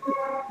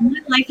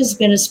my life has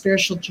been a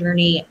spiritual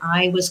journey.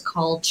 I was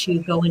called to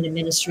go into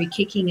ministry,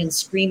 kicking and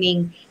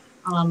screaming,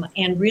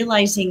 and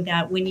realizing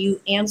that when you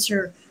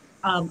answer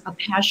a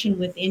passion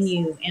within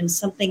you and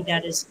something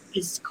that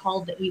is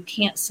called that you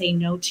can't say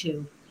no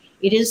to,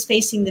 it is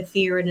facing the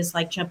fear and is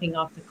like jumping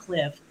off the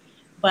cliff.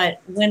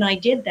 But when I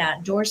did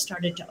that, doors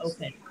started to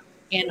open.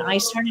 And I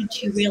started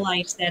to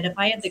realize that if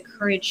I had the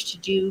courage to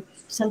do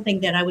something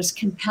that I was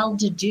compelled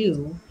to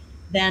do,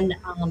 then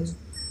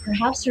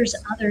perhaps there's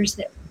others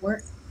that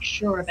weren't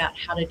sure about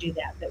how to do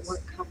that, that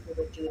weren't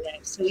comfortable with doing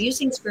that. So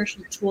using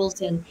spiritual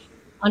tools and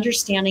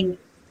understanding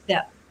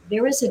that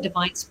there is a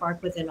divine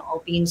spark within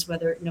all beings,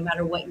 whether no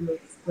matter what your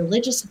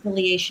religious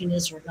affiliation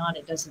is or not,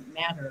 it doesn't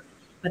matter,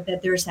 but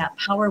that there's that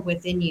power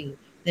within you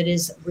that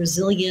is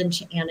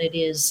resilient, and it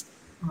is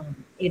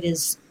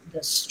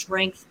the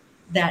strength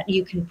that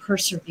you can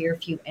persevere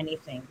through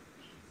anything.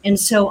 And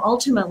so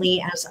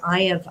ultimately, as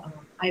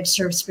I've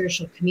served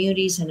spiritual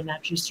communities, and I'm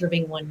actually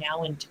serving one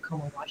now in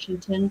Tacoma,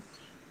 Washington,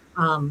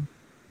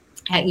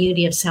 at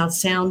Unity of South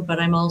Sound, but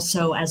I'm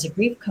also, as a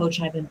grief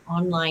coach, I have an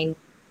online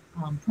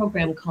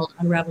program called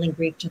Unraveling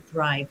Grief to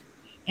Thrive.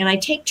 And I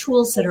take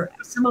tools that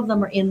some of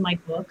them are in my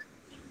book,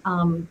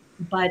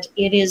 but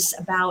it is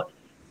about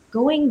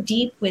going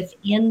deep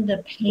within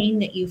the pain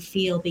that you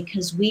feel,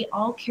 because we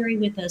all carry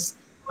with us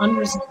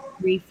unresolved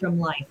grief from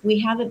life. We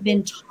haven't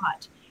been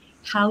taught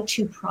how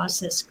to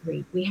process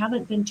grief. We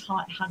haven't been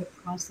taught how to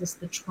process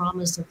the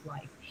traumas of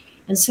life.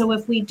 And so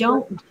if we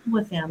don't deal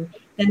with them,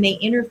 then they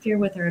interfere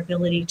with our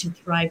ability to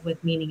thrive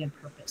with meaning and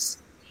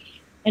purpose.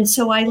 And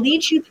so I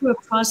lead you through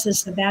a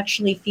process of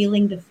actually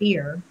feeling the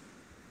fear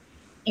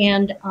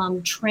and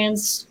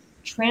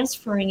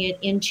transferring it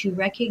into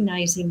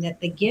recognizing that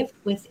the gift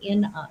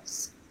within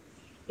us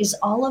is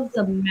all of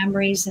the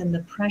memories and the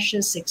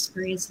precious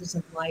experiences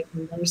of life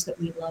and those that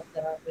we love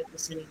that aren't with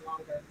us any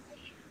longer,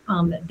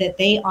 that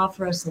they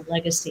offer us a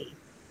legacy.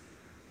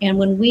 And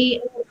when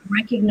we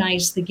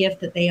recognize the gift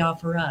that they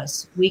offer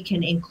us, we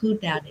can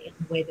include that in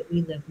the way that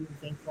we live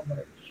moving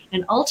forward.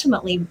 And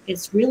ultimately,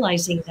 it's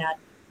realizing that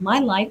my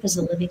life is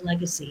a living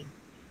legacy.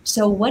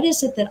 So what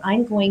is it that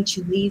I'm going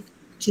to leave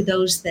to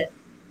those that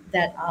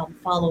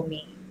follow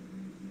me?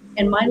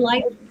 And my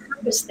life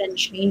purpose then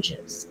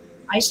changes.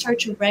 I start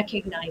to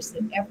recognize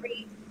that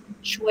every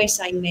choice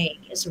I make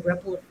is a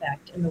ripple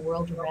effect in the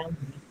world around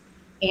me,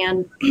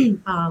 and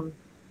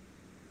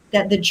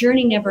that the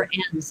journey never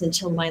ends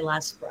until my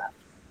last breath.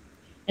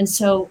 And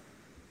so,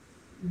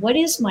 what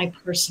is my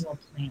personal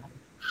plan?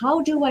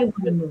 How do I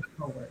want to move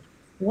forward?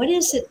 What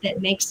is it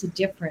that makes a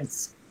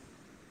difference,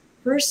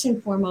 first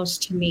and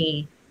foremost to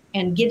me,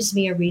 and gives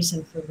me a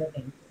reason for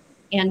living?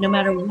 And no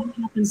matter what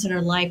happens in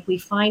our life, we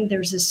find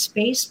there's a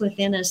space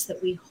within us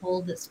that we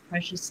hold that's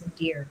precious and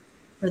dear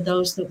for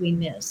those that we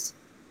miss,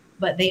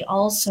 but they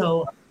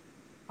also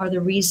are the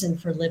reason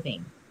for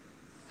living.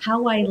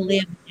 How I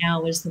live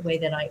now is the way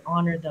that I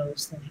honor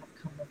those that have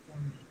come before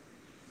me.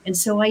 And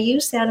so I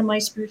use that in my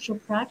spiritual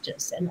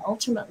practice, and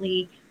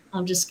ultimately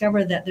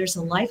discover that there's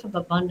a life of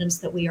abundance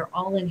that we are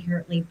all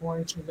inherently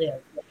born to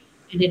live.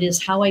 And it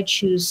is how I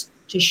choose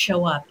to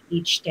show up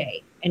each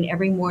day. And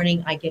every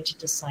morning I get to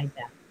decide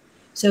that.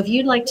 So if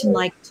you'd like to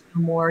know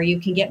more, you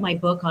can get my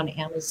book on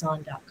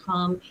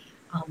Amazon.com.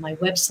 My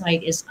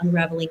website is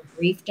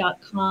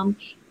unravelinggrief.com,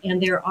 and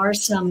there are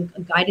some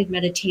guided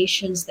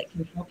meditations that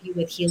can help you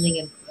with healing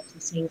and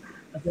processing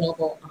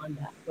available on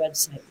that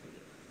website for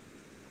you.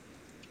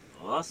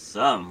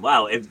 Awesome.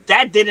 Wow. If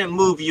that didn't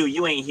move you,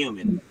 you ain't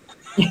human.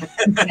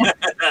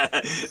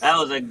 That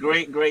was a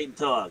great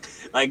talk.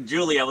 Like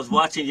Julie, I was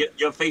watching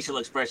your facial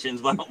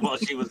expressions while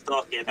she was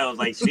talking. I was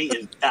like, she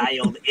is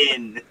dialed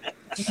in.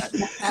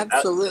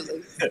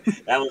 Absolutely.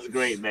 That was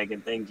great,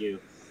 Megan. Thank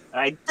you. All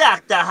right,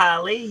 Dr.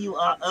 Holly, you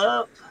are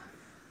up.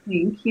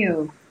 Thank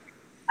you.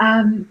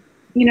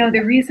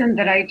 The reason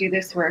that I do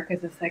this work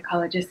as a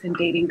psychologist and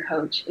dating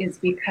coach is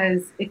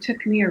because it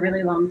took me a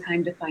really long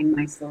time to find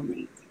my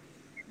soulmate.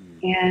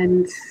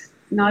 And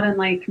not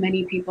unlike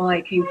many people,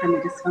 I came from a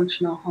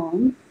dysfunctional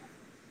home,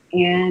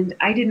 and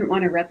I didn't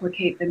want to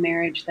replicate the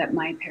marriage that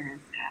my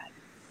parents had.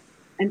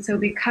 And so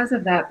because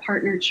of that,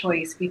 partner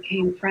choice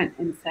became front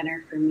and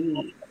center for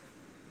me.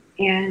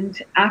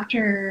 And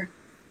after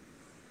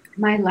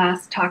my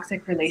last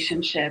toxic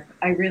relationship,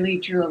 I really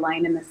drew a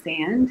line in the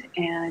sand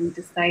and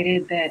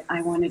decided that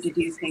I wanted to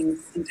do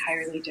things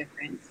entirely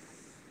different.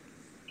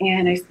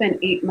 And I spent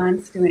 8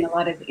 months doing a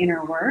lot of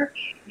inner work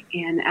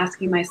and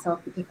asking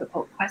myself the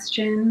difficult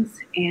questions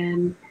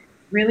and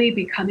really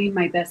becoming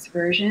my best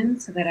version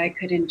so that I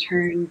could in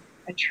turn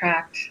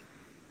attract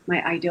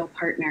my ideal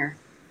partner.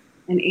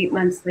 And 8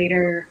 months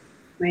later,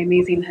 my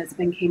amazing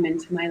husband came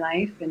into my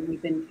life, and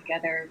we've been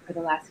together for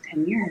the last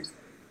 10 years.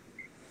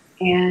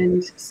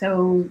 And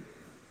so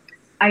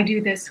I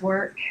do this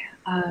work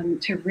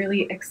to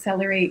really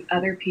accelerate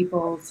other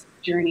people's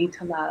journey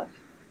to love,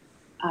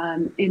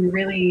 in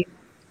really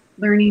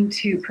learning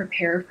to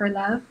prepare for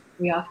love.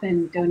 We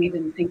often don't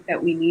even think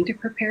that we need to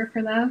prepare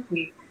for love.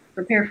 We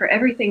prepare for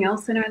everything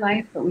else in our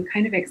life, but we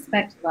kind of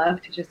expect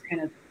love to just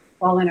kind of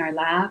fall in our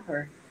lap,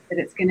 or that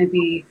it's going to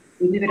be,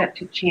 we leave it up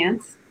to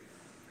chance.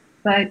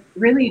 But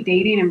really,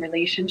 dating and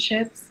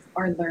relationships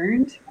are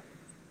learned.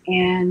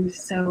 And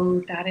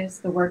so that is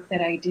the work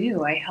that I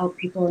do. I help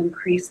people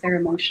increase their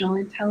emotional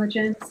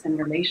intelligence and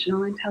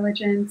relational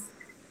intelligence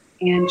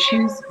and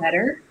choose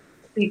better,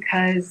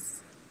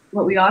 because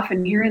what we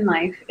often hear in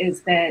life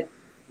is that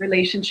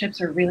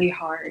relationships are really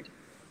hard,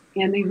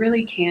 and they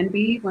really can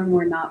be when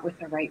we're not with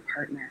the right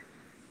partner.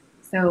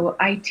 So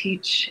I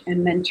teach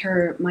and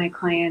mentor my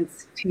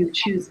clients to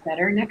choose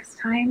better next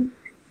time,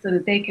 so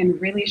that they can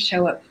really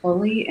show up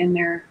fully in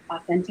their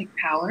authentic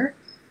power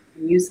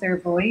and use their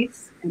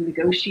voice and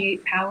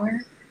negotiate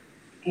power,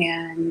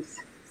 and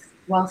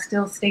while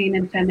still staying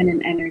in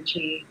feminine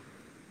energy,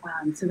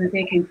 so that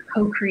they can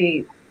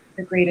co-create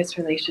the greatest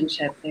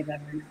relationship they've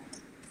ever known.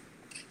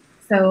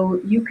 So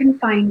you can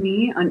find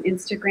me on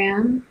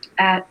Instagram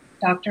at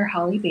Dr.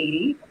 Holly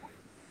Beatty.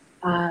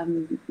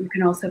 You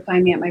can also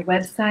find me at my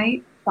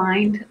website,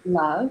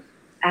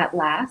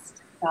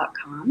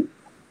 findloveatlast.com.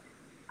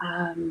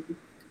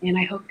 And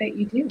I hope that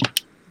you do.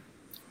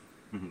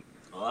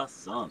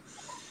 Awesome.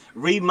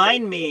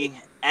 Remind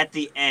me at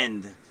the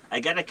end,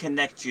 I got to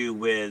connect you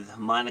with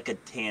Monica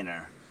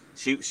Tanner.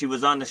 She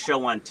was on the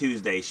show on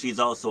Tuesday. She's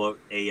also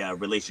a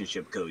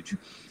relationship coach.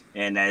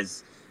 And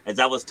as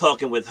I was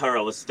talking with her,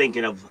 I was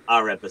thinking of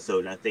our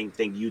episode. I think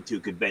you two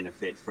could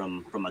benefit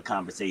from a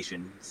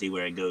conversation, see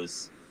where it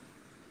goes.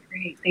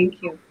 Great.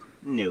 Thank you.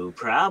 No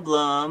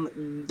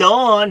problem.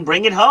 Dawn,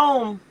 bring it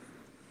home.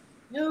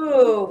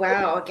 Oh,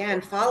 wow.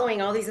 Again,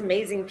 following all these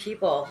amazing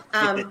people.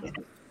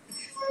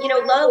 You know,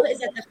 love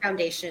is at the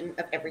foundation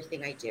of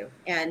everything I do.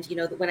 And, you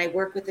know, when I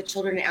work with the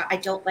children, I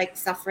don't like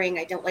suffering.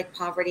 I don't like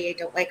poverty. I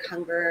don't like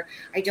hunger.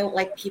 I don't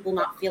like people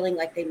not feeling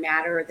like they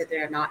matter or that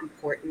they're not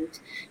important.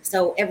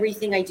 So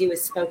everything I do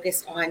is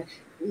focused on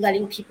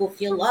letting people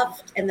feel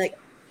loved and that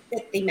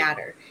they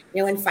matter.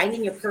 You know, and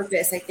finding your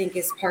purpose, I think,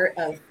 is part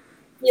of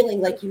feeling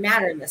like you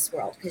matter in this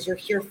world, because you're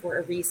here for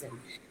a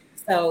reason.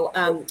 So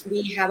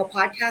we have a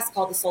podcast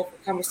called the Soulful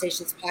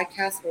Conversations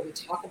Podcast, where we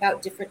talk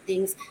about different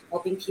things,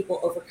 helping people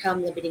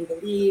overcome limiting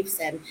beliefs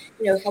and,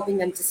 you know, helping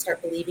them to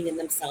start believing in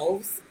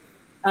themselves.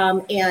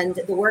 And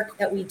the work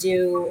that we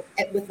do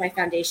with my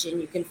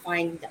foundation, you can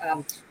find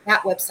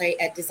that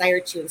website at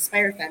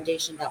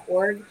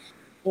desirettoinspirefoundation.org.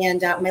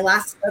 And my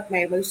last book,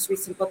 my most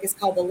recent book, is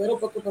called The Little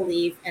Book of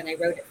Believe, and I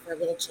wrote it for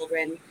little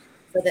children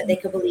so that they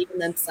could believe in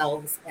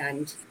themselves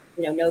and,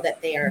 you know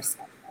that they are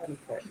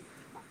important.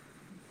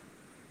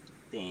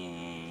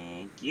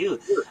 Thank you.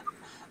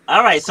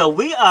 All right, so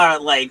we are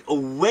like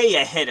way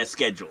ahead of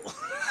schedule.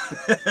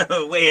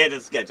 Way ahead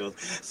of schedule.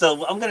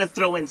 So I'm gonna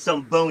throw in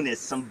some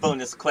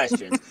bonus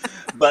questions.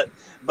 but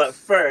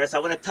first, I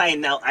want to tie in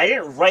now. I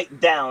didn't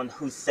write down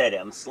who said it.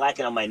 I'm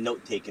slacking on my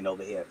note taking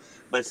over here.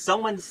 But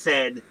someone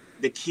said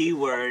the key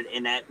word,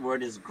 and that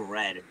word is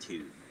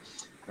gratitude,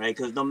 right?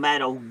 Because no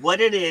matter what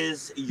it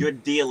is you're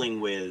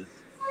dealing with,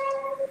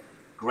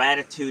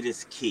 gratitude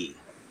is key.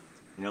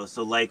 You know,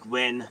 so like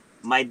when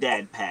my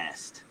dad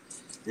passed,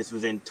 this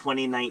was in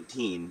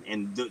 2019,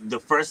 and the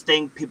first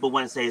thing people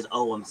want to say is,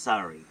 "Oh, I'm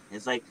sorry."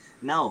 It's like,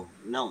 no.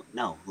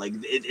 Like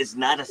it's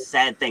not a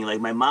sad thing.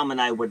 Like my mom and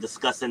I were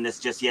discussing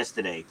this just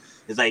yesterday.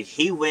 It's like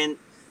he went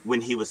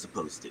when he was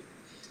supposed to,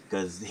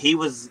 because he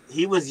was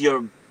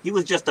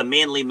just a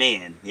manly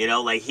man, you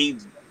know. Like he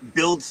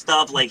build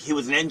stuff, like he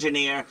was an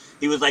engineer.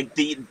 He was like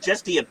the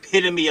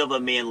epitome of a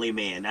manly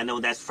man. I know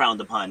that's frowned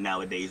upon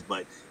nowadays,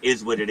 but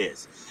is what it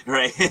is,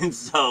 right? And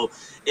so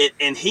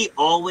and he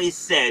always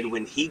said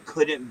when he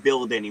couldn't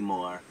build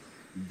anymore,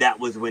 that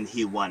was when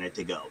he wanted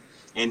to go.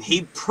 And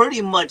he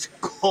pretty much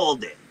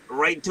called it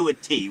right to a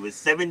T. He was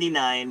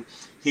 79.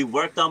 He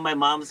worked on my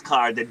mom's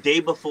car the day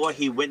before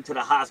he went to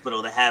the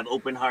hospital to have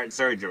open heart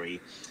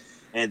surgery.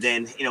 And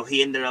then, you know,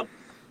 he ended up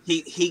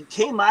He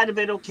came out of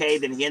it okay.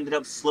 Then he ended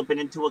up slipping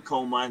into a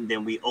coma, and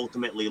then we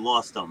ultimately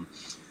lost him.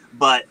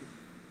 But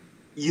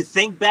you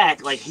think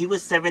back, like he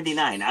was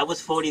 79. I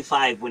was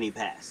 45 when he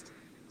passed.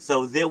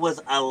 So there was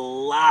a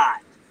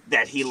lot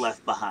that he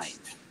left behind.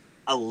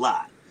 A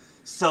lot.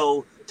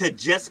 So to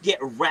just get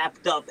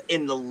wrapped up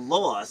in the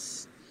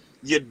loss,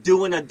 you're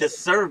doing a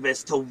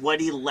disservice to what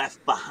he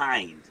left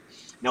behind.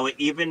 Now,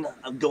 even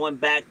going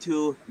back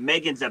to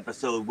Megan's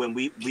episode when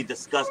we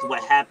discussed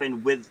what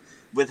happened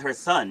with her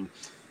son,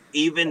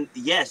 even,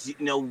 yes, you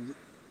know,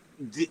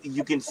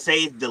 you can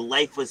say the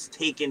life was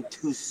taken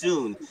too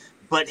soon,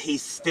 but he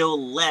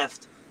still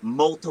left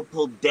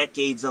multiple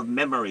decades of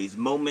memories,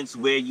 moments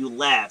where you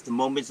laughed,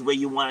 moments where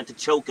you wanted to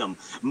choke him,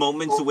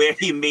 moments where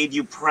he made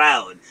you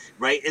proud,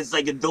 right? It's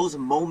like those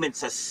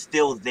moments are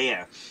still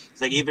there.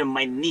 It's like even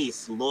my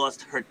niece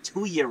lost her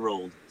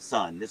 2-year-old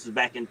son. This was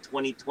back in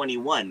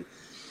 2021.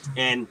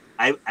 And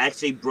I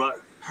actually brought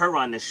her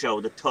on the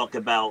show to talk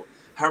about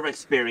her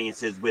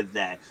experiences with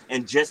that,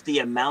 and just the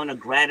amount of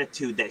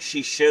gratitude that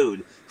she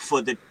showed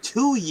for the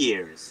 2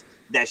 years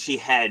that she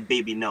had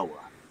baby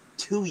Noah.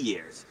 2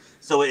 years.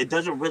 So it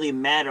doesn't really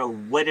matter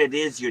what it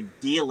is you're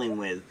dealing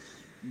with.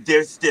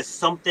 There's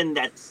something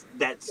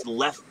that's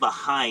left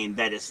behind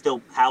that is still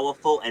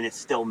powerful and it's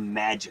still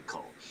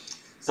magical.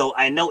 So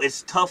I know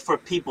it's tough for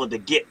people to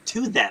get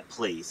to that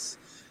place,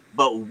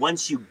 but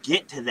once you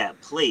get to that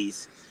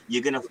place,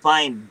 you're gonna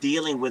find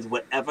dealing with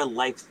whatever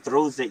life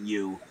throws at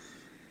you,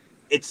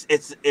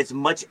 it's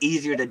much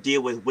easier to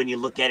deal with when you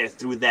look at it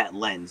through that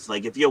lens.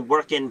 Like if you're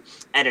working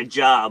at a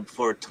job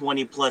for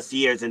 20 plus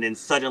years and then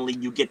suddenly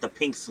you get the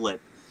pink slip,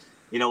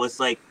 it's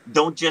like,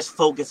 don't just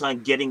focus on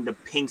getting the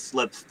pink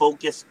slip.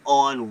 Focus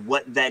on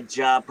what that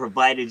job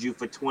provided you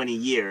for 20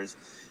 years.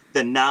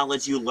 The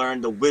knowledge you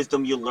learned, the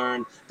wisdom you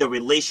learned, the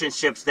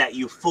relationships that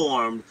you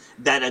formed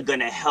that are going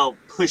to help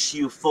push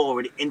you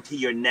forward into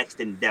your next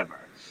endeavor.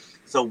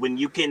 So when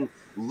you can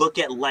look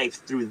at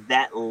life through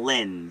that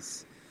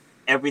lens,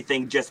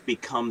 everything just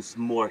becomes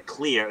more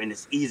clear and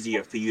it's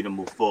easier for you to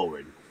move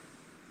forward.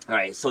 All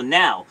right, so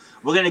now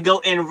we're going to go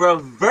in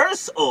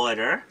reverse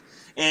order.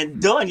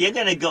 And Dawn, you're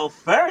going to go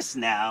first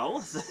now.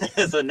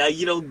 So now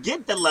you don't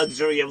get the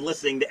luxury of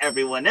listening to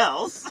everyone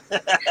else.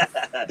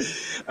 All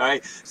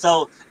right.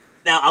 So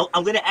now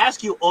I'm going to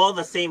ask you all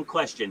the same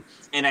question.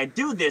 And I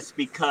do this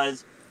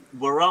because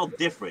we're all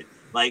different.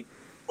 Like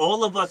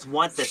all of us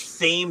want the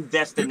same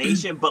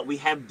destination, but we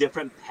have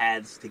different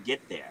paths to get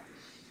there.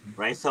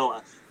 Right.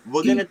 So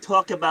we're going to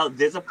talk about,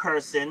 there's a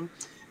person,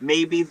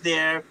 maybe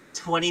they're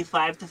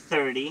 25 to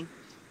 30.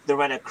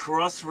 They're at a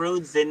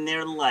crossroads in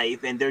their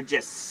life and they're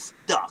just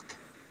stuck,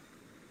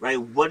 right?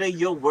 What are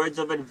your words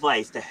of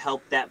advice to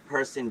help that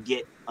person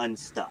get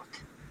unstuck?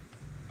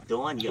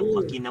 Dawn, you're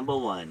lucky number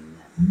one.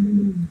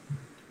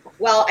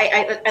 Well,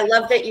 I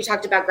love that you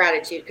talked about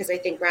gratitude, because I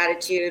think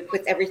gratitude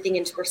puts everything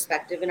into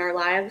perspective in our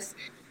lives.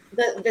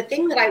 The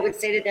thing that I would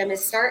say to them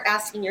is start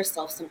asking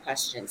yourself some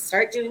questions.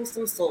 Start doing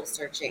some soul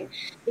searching.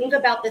 Think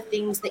about the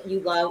things that you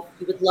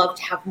would love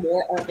to have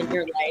more of in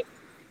your life.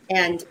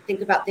 And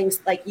think about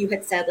things like you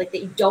had said, like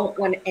that you don't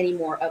want any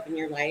more of in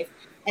your life,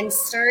 and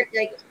start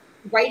like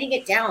writing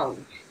it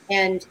down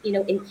and,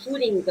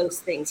 including those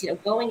things,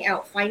 going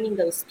out, finding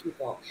those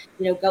people,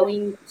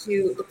 going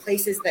to the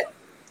places that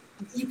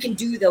you can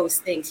do those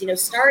things,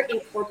 start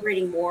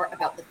incorporating more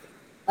about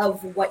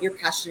of what you're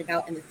passionate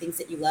about and the things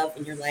that you love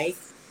in your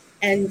life.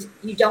 And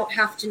you don't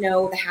have to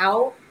know the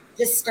how,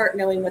 just start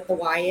knowing what the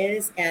why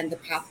is, and the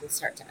path will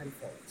start to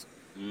unfold.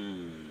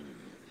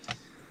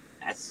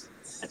 That's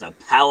a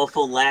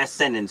powerful last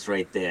sentence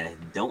right there.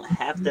 Don't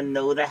have to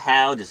know the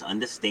how, just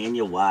understand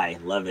your why.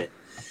 Love it.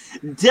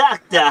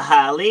 Dr.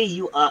 Holly,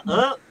 you are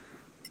up.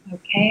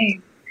 Okay.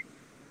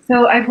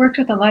 So I've worked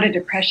with a lot of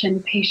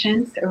depression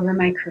patients over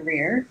my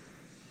career,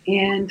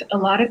 and a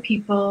lot of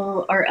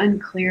people are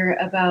unclear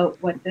about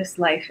what this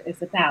life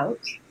is about.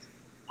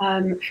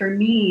 For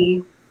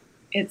me,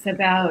 it's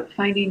about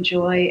finding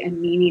joy and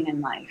meaning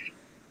in life.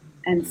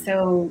 And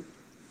so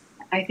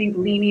I think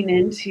leaning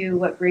into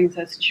what brings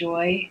us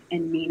joy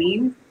and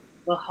meaning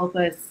will help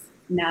us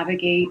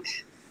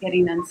navigate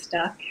getting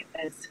unstuck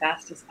as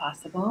fast as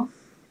possible.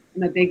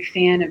 I'm a big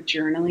fan of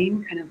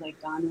journaling, kind of like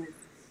Dawn was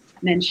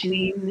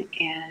mentioning,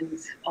 and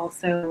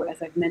also,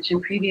 as I've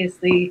mentioned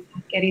previously,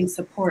 getting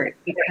support,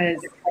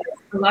 because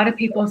a lot of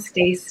people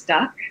stay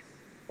stuck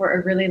for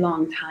a really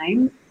long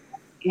time.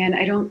 And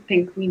I don't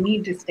think we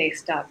need to stay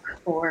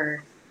stuck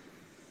for,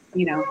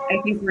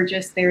 I think we're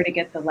just there to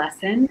get the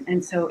lesson.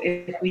 And so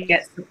if we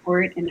get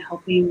support in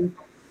helping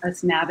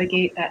us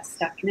navigate that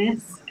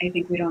stuckness, I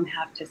think we don't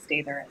have to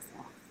stay there as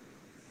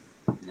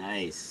long.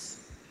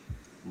 Nice.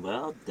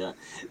 Well done.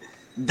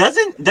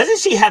 Doesn't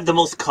she have the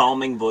most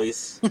calming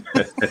voice?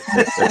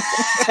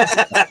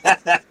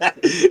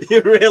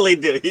 You really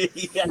do.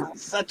 You got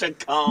such a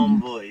calm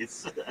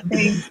voice.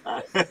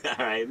 All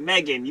right,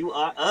 Megan, you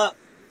are up.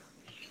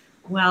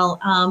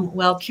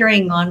 Well,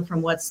 carrying on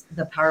from what's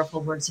the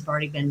powerful words have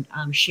already been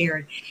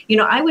shared,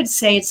 I would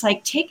say it's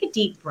like, take a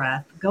deep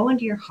breath, go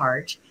into your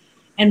heart,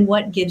 and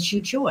what gives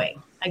you joy.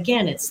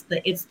 Again, it's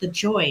the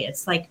joy.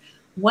 It's like,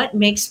 what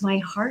makes my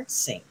heart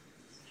sing,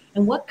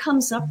 and what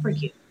comes up for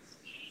you.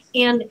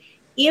 And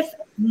if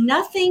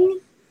nothing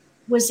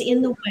was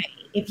in the way,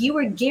 if you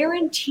were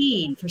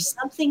guaranteed for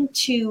something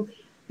to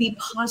be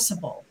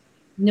possible,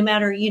 no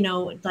matter,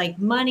 like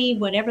money,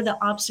 whatever the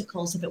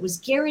obstacles, if it was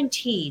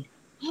guaranteed,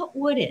 what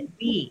would it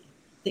be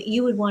that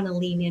you would want to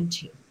lean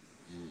into?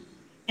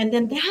 And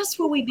then that's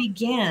where we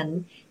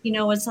begin,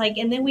 it's like,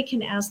 and then we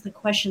can ask the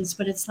questions,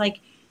 but it's like,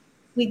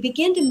 we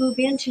begin to move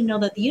in to know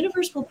that the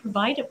universe will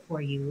provide it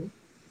for you,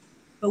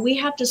 but we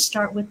have to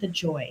start with the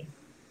joy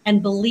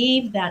and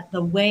believe that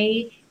the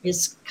way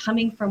is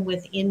coming from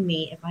within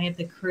me if I have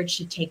the courage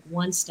to take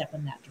one step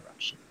in that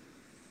direction.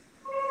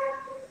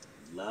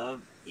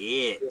 Love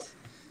it.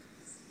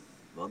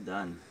 Well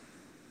done.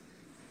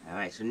 All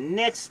right, so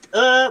next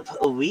up,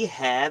 we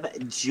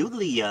have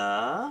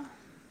Julia.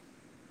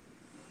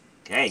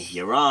 Okay,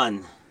 you're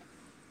on.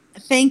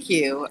 Thank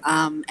you.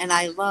 And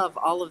I love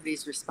all of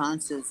these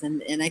responses.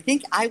 And I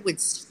think I would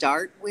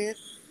start with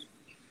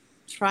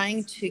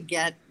trying to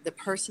get the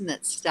person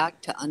that's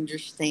stuck to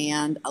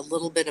understand a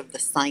little bit of the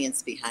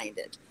science behind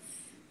it,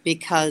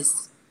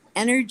 because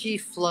energy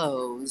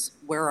flows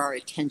where our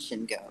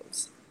attention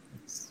goes.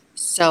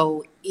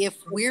 So if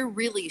we're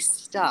really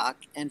stuck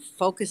and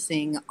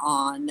focusing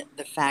on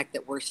the fact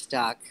that we're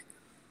stuck,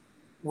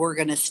 we're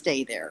going to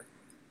stay there.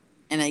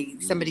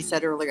 And somebody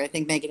said earlier, I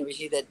think, Megan, it was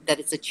you, that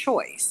it's a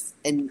choice.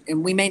 And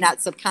we may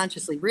not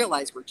subconsciously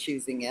realize we're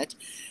choosing it,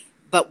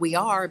 but we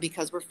are,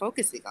 because we're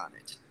focusing on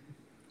it.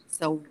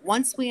 So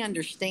once we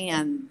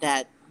understand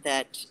that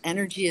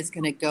energy is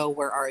going to go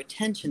where our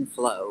attention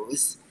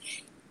flows,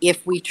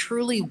 if we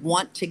truly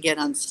want to get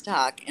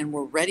unstuck and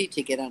we're ready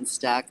to get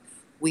unstuck,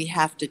 we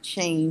have to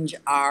change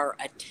our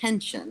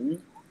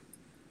attention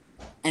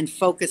and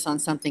focus on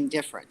something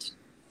different.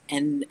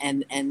 And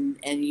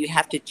you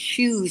have to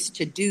choose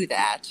to do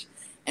that.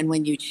 And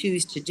when you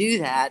choose to do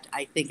that,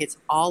 I think it's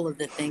all of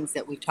the things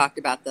that we've talked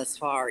about thus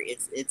far.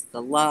 It's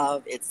the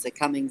love, it's the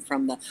coming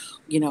from the,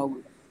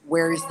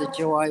 where's the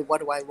joy?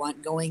 What do I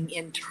want? Going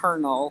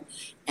internal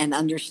and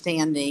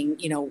understanding,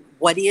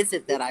 what is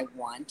it that I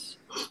want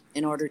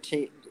in order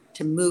to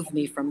move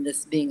me from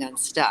this being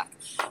unstuck.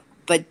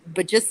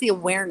 But just the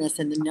awareness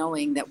and the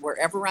knowing that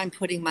wherever I'm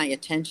putting my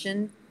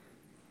attention,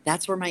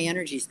 that's where my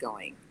energy's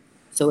going.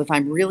 So if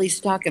I'm really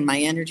stuck and my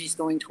energy's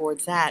going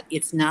towards that,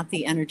 it's not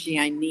the energy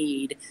I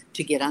need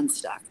to get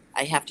unstuck.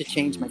 I have to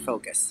change my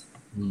focus.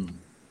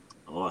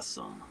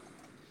 Awesome.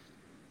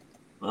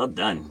 Well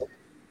done.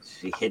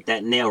 She hit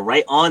that nail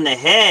right on the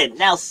head.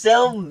 Now,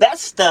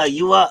 Sylvester,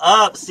 you are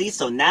up. See,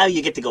 so now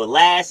you get to go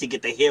last. You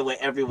get to hear what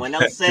everyone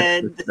else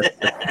said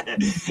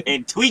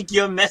and tweak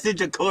your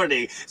message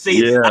according.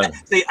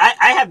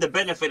 I have the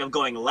benefit of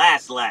going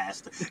last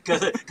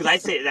because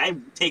I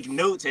take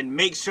notes and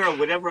make sure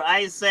whatever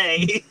I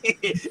say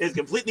is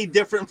completely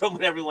different from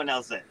what everyone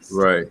else says.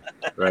 Right.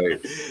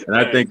 And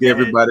I think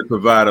everybody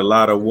provide a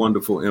lot of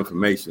wonderful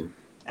information,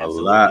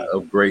 Absolutely. A lot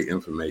of great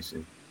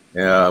information.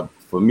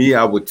 For me,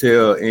 I would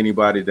tell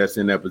anybody that's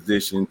in that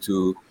position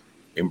to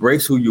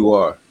embrace who you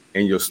are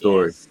and your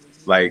story. Yes.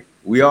 Like,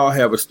 we all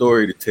have a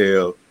story to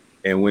tell.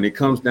 And when it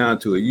comes down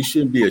to it, you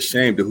shouldn't be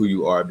ashamed of who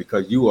you are,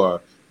 because you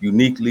are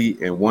uniquely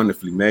and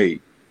wonderfully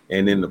made.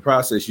 And in the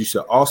process, you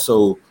should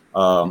also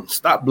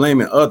stop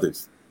blaming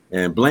others.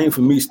 And blame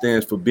for me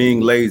stands for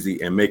being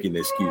lazy and making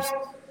excuses.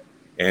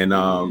 And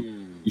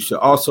you should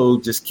also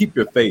just keep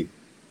your faith,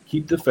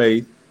 keep the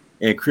faith,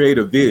 and create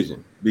a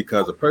vision,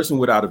 because a person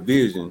without a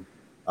vision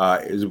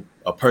is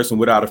a person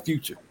without a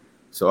future.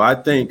 So I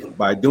think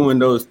by doing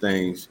those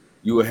things,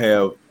 you will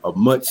have a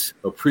much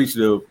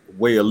appreciative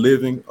way of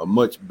living, a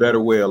much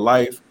better way of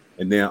life.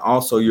 And then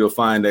also you'll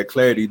find that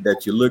clarity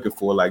that you're looking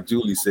for, like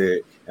Julie said,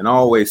 and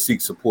always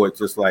seek support,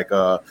 just like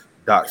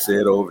Doc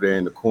said over there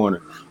in the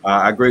corner.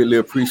 I greatly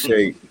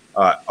appreciate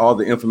all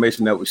the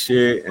information that was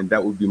shared, and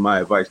that would be my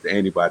advice to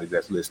anybody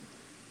that's listening.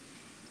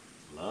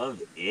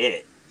 Love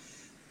it.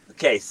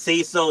 Okay,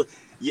 see, so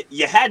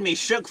you had me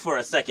shook for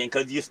a second,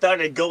 because you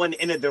started going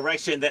in a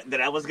direction that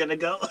I was gonna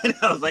go, and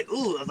I was like,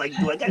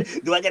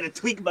 do I got to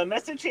tweak my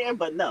message here?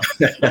 But no,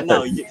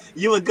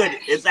 you were good.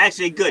 It's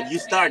actually good. You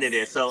started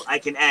it, so I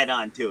can add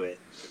on to it.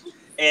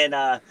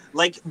 And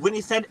like when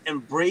you said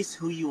embrace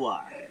who you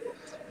are,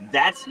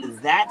 that's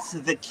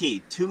the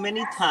key. Too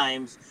many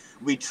times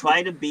we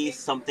try to be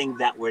something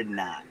that we're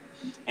not.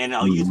 And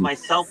I'll use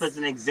myself as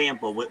an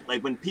example.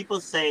 Like when people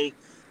say,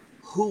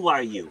 who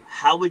are you?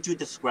 How would you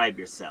describe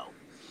yourself?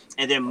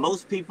 And then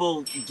most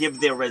people give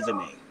their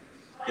resume.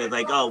 They're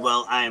like, oh,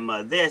 well, I'm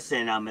this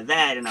and I'm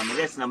that and I'm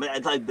this and I'm that.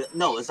 It's like,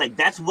 no, it's like,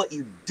 that's what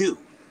you do.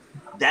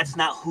 That's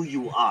not who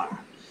you are.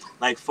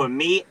 Like for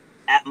me,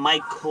 at my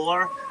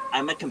core,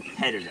 I'm a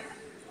competitor.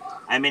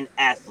 I'm an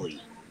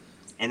athlete.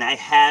 And I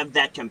have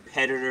that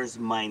competitor's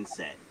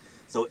mindset.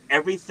 So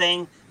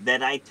everything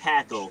that I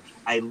tackle,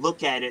 I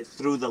look at it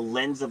through the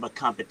lens of a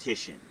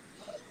competition.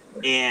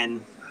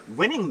 And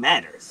winning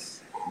matters.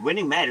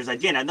 Winning matters.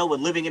 Again, I know we're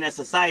living in a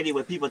society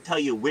where people tell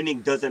you winning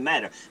doesn't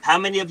matter. How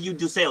many of you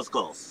do sales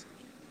calls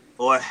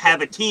or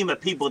have a team of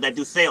people that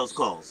do sales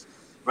calls,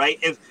 right?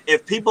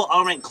 If people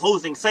aren't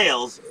closing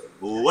sales,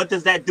 what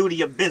does that do to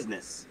your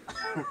business,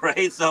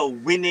 right? So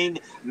winning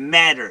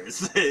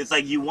matters. It's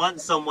like you want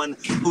someone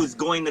who's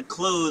going to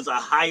close a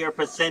higher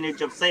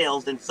percentage of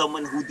sales than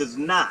someone who does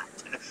not,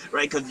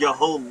 right? Because your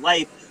whole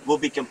life will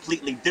be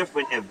completely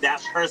different if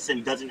that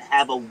person doesn't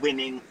have a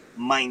winning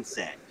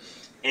mindset.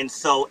 And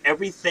so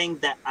everything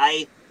that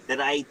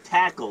I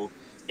tackle,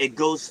 it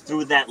goes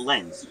through that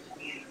lens.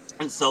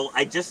 And so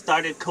I just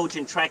started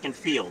coaching track and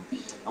field.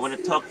 I want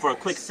to talk for a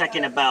quick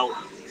second about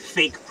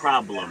fake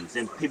problems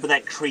and people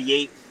that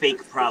create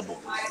fake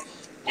problems.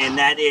 And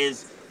that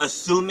is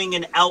assuming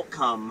an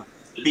outcome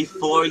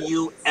before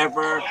you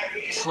ever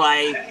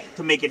try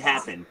to make it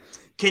happen.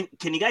 Can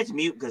you guys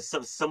mute? Because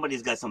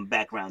somebody's got some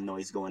background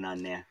noise going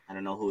on there. I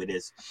don't know who it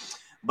is.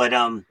 But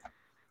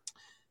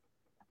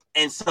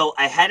and so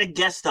I had a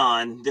guest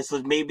on, this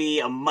was maybe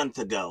a month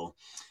ago,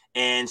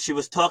 and she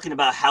was talking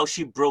about how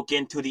she broke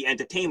into the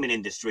entertainment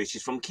industry.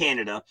 She's from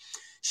Canada.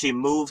 She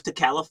moved to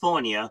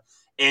California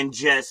and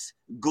just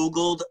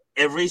Googled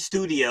every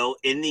studio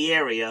in the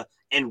area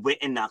and went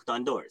and knocked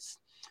on doors.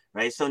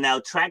 Right. So now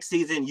track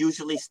season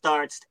usually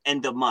starts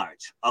end of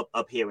March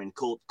up here in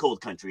cold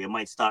country. It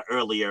might start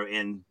earlier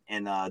in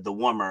the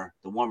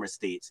warmer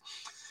states.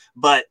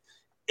 But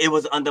it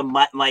was under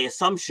my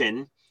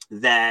assumption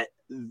that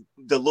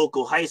the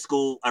local high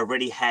school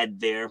already had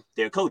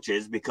their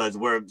coaches because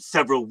we're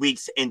several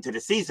weeks into the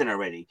season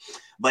already.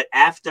 But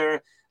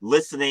after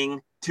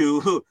listening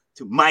to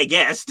my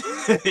guest,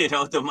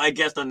 to my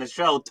guest on the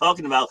show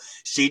talking about,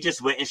 she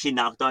just went and she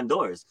knocked on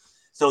doors.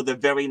 So the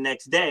very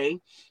next day,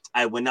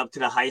 I went up to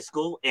the high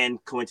school,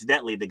 and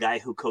coincidentally, the guy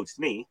who coached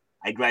me,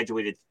 I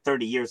graduated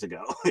 30 years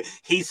ago.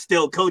 He's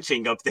still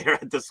coaching up there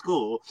at the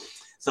school.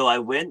 So I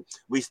went,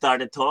 we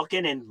started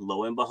talking, and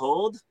lo and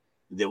behold,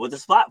 there was a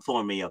spot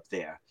for me up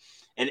there.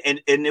 And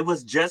it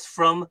was just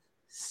from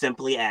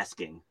simply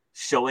asking,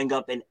 showing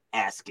up and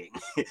asking.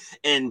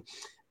 And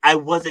I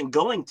wasn't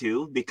going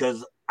to,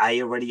 because I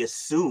already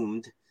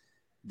assumed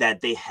that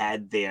they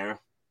had their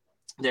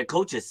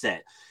coaches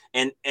set.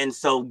 And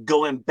so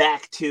going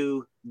back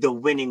to the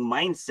winning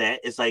mindset,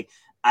 it's like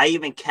I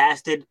even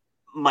casted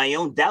my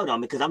own doubt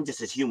on, because I'm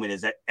just as human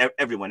as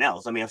everyone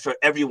else. I mean, I'm sure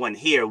everyone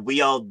here,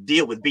 we all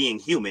deal with being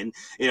human.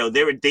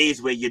 There are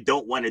days where you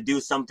don't want to do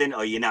something,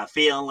 or you're not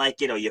feeling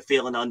like it, or you're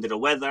feeling under the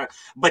weather,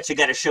 but you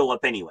got to show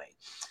up anyway.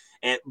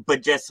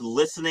 But just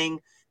listening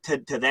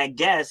to that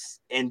guest,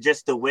 and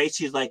just the way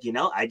she's like,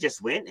 I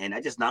just went and I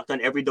just knocked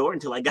on every door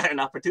until I got an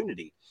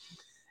opportunity.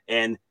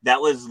 And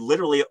that was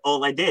literally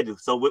all I did.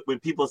 So when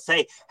people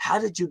say, how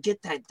did you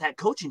get that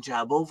coaching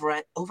job over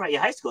at your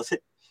high school? I said,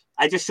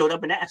 I just showed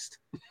up and asked.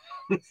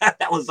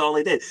 That was all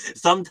I did.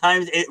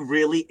 Sometimes it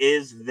really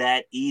is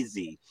that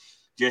easy.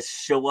 Just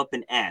show up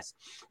and ask.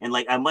 And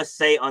like I must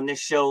say on this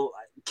show,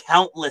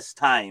 countless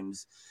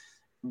times,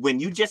 when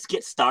you just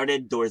get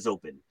started, doors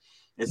open.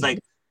 It's like,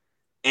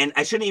 and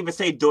I shouldn't even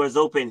say doors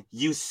open,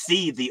 you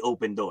see the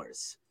open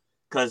doors.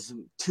 Because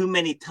too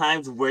many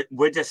times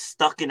we're just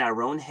stuck in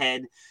our own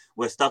head.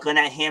 We're stuck on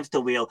that hamster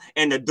wheel.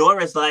 And the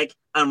door is like,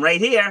 I'm right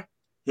here.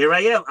 Here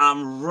I am.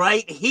 I'm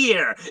right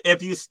here.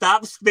 If you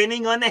stop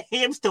spinning on the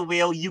hamster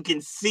wheel, you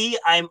can see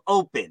I'm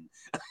open.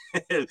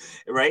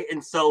 Right?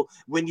 And so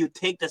when you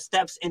take the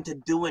steps into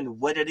doing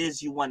what it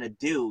is you want to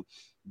do,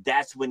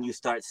 that's when you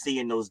start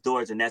seeing those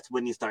doors, and that's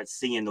when you start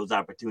seeing those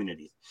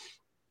opportunities.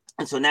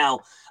 And so now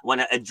I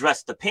want to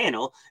address the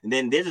panel, and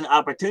then there's an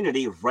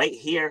opportunity right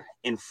here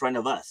in front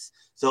of us.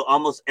 So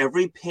almost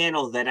every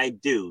panel that I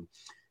do,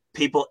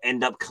 people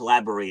end up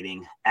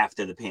collaborating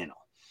after the panel,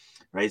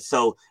 right?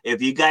 So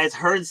if you guys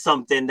heard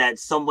something that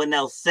someone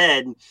else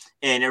said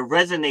and it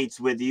resonates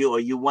with you, or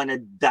you want to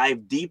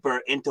dive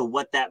deeper into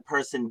what that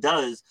person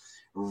does,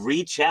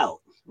 reach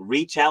out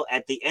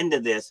at the end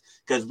of this,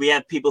 because we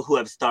have people who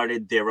have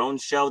started their own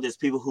show. There's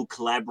people who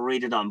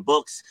collaborated on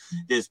books.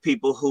 There's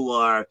people who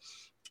are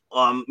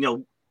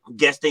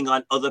guesting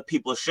on other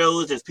people's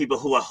shows. There's people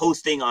who are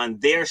hosting on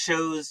their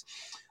shows.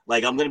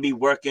 Like I'm going to be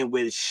working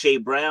with Shay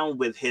Brown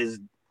with his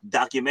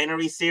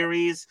documentary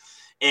series.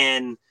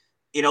 And,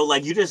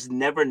 you just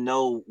never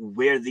know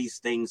where these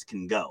things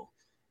can go.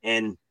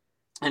 And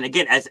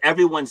again, as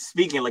everyone's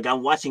speaking, like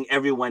I'm watching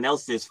everyone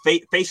else's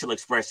facial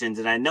expressions,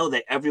 and I know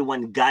that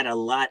everyone got a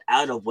lot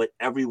out of what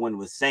everyone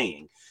was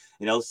saying,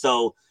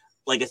 so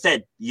like I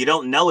said, you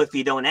don't know if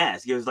you don't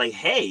ask. It was like,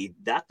 hey,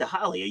 Dr.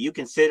 Holly, are you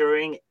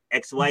considering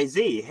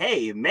XYZ?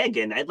 Hey,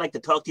 Megan, I'd like to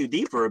talk to you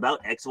deeper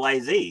about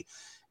XYZ,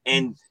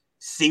 and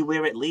see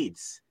where it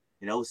leads,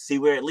 see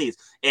where it leads.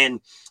 And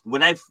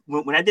when I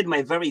did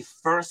my very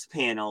first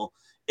panel,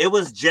 it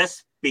was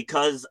just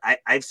because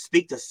I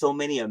speak to so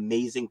many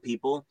amazing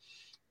people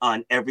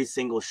on every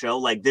single show.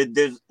 Like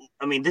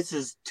this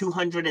is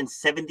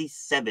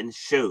 277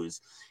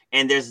 shows,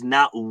 and there's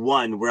not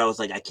one where I was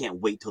like, I can't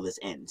wait till this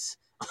ends.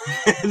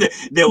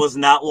 There was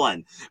not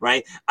one,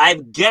 right?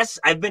 I've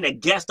been a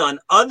guest on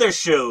other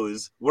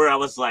shows where I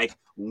was like,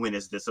 when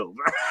is this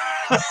over?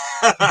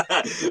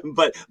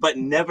 but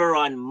never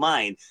on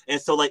mine. And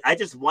so like I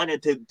just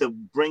wanted to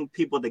bring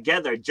people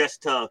together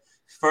just to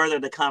further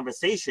the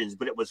conversations.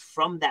 But it was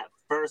from that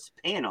first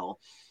panel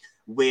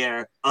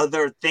where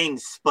other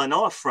things spun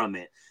off from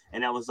it.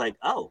 And I was like,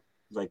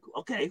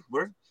 okay,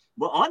 we're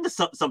on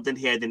to something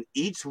here. Then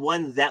each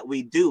one that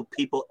we do,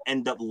 people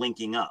end up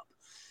linking up.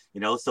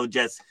 So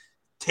just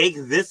take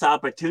this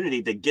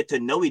opportunity to get to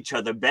know each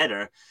other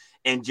better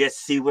and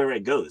just see where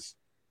it goes.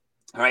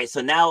 All right.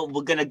 So now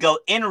we're going to go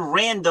in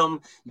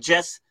random,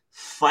 just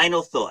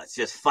final thoughts,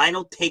 just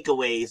final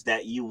takeaways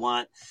that you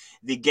want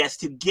the guests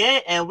to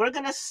get. And we're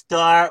going to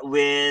start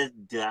with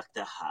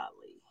Dr.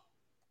 Holly.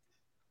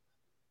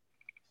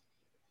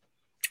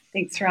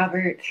 Thanks,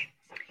 Robert.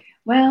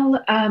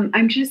 Well,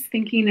 I'm just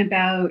thinking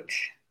about,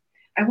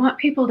 I want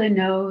people to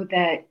know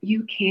that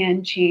you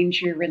can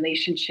change your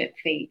relationship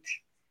fate.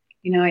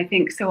 I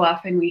think so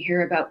often we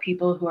hear about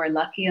people who are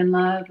lucky in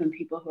love and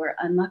people who are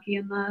unlucky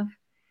in love.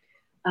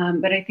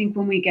 But I think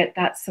when we get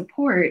that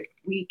support,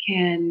 we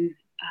can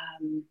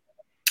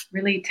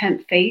really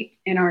tempt fate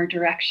in our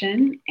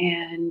direction.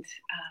 And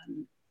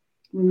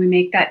when we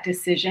make that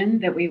decision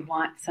that we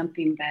want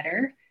something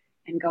better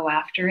and go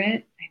after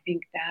it, I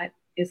think that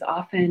is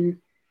often,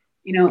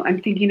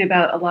 I'm thinking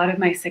about a lot of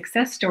my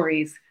success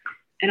stories,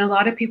 and a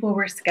lot of people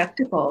were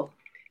skeptical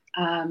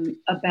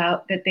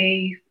about that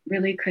they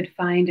really could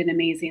find an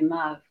amazing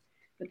love.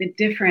 But the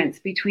difference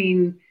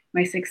between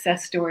my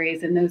success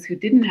stories and those who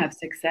didn't have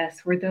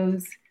success were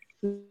those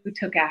who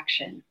took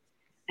action.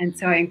 And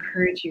so I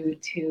encourage you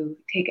to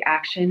take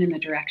action in the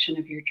direction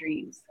of your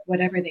dreams,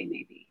 whatever they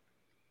may be.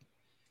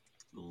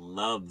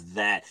 Love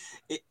that.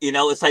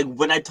 It's like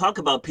when I talk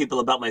about people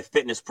about my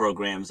fitness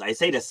programs, I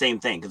say the same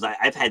thing, because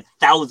I've had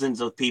thousands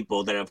of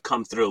people that have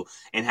come through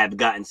and have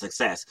gotten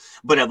success.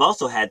 But I've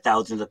also had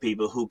thousands of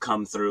people who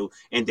come through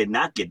and did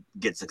not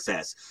get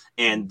success.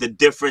 And the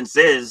difference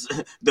is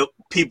the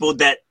people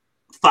that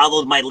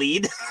followed my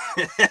lead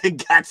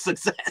got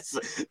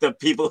success. The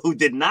people who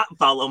did not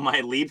follow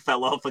my lead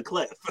fell off a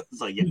cliff.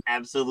 So you're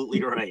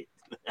absolutely right.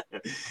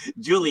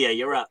 Julia,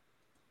 you're up.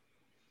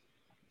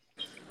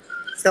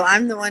 So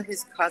I'm the one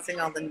who's causing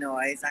all the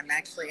noise. I'm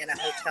actually in a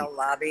hotel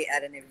lobby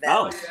at an event.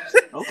 Oh,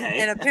 okay.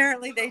 And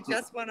apparently they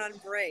just went on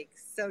break.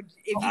 So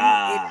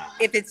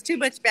if it's too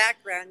much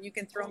background, you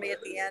can throw me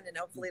at the end and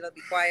hopefully it'll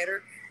be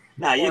quieter.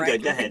 No, you're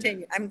good. Go ahead.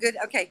 Continue. I'm good.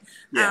 Okay.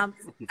 Yeah.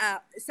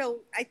 So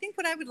I think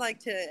what I would like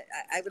to,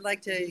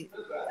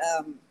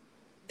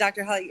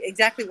 Dr. Holly,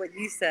 exactly what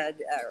you said,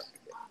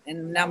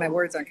 and now my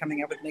words aren't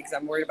coming up with me because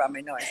I'm worried about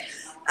my noise.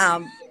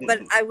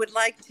 But I would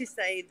like to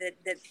say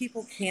that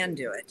people can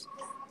do it,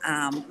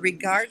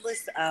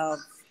 regardless of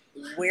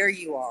where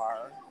you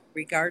are,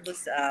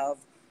 regardless of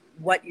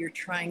what you're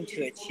trying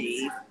to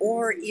achieve,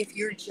 or if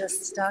you're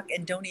just stuck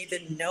and don't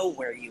even know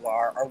where you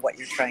are or what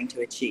you're trying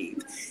to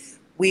achieve.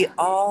 We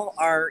all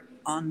are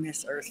on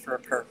this earth for a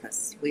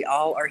purpose. We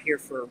all are here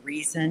for a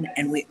reason,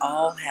 and we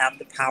all have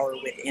the power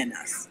within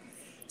us.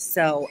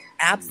 So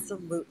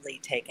absolutely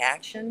take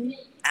action.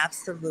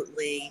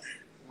 Absolutely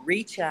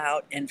reach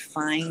out and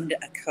find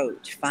a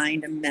coach,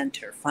 find a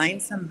mentor, find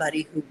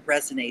somebody who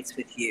resonates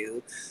with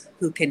you,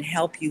 who can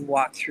help you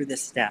walk through the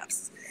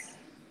steps.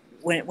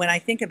 When I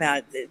think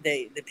about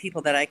the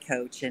people that I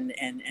coach and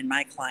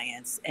my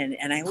clients,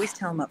 and I always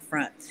tell them up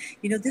front,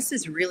 this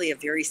is really a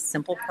very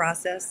simple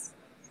process,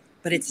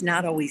 but it's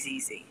not always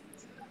easy.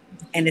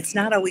 And it's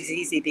not always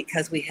easy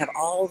because we have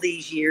all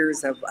these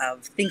years of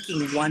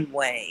thinking one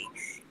way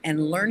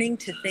and learning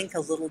to think a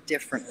little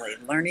differently,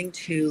 learning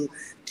to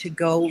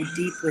go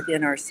deep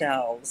within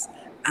ourselves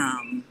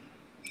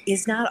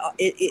is not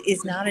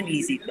an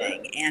easy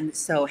thing. And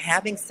so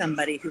having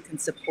somebody who can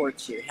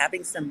support you,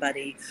 having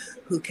somebody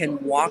who can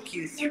walk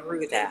you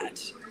through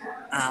that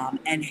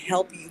and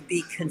help you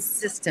be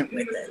consistent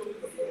with it,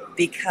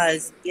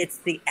 because it's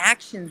the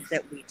actions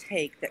that we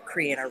take that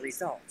create our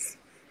results.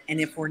 And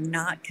if we're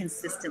not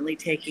consistently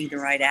taking the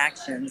right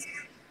actions,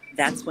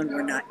 that's when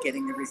we're not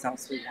getting the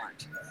results we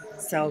want.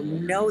 So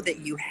know that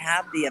you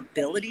have the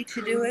ability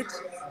to do it,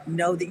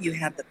 know that you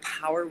have the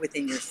power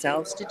within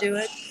yourselves to do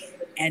it,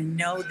 and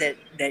know that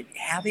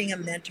having a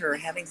mentor or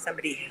having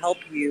somebody help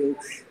you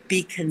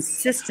be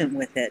consistent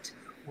with it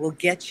will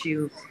get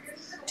you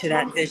to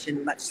that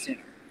vision much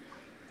sooner.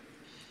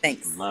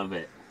 Thanks. Love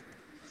it.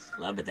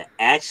 Love it. The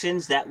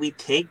actions that we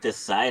take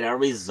decide our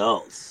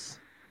results.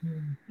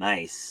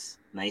 Nice.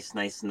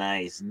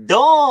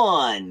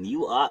 Dawn,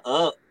 you are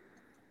up.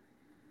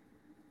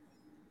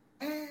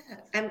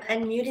 I'm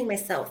unmuting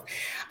myself.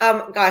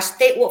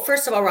 Well,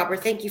 first of all,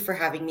 Robert, thank you for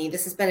having me.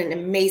 This has been an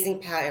amazing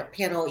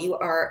panel. You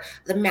are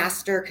the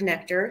master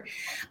connector.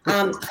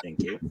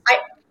 Thank you. I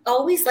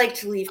always like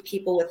to leave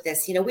people with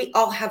this. We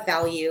all have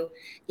value.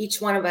 Each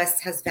one of us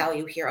has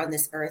value here on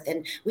this earth,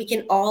 and we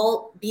can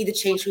all be the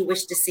change we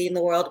wish to see in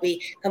the world.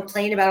 We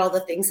complain about all the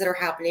things that are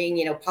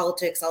happening,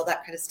 politics, all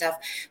that kind of stuff,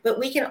 but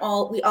we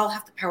all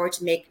have the power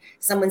to make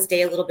someone's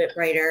day a little bit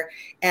brighter.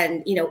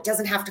 And, it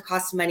doesn't have to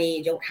cost money.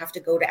 You don't have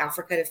to go to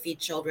Africa to feed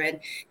children.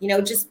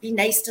 Just be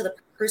nice to the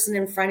person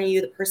in front of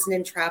you, the person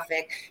in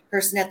traffic,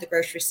 person at the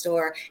grocery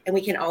store, and we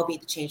can all be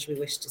the change we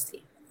wish to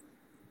see.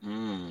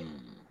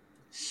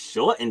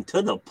 Short and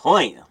to the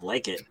point. I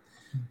like it.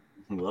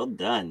 Well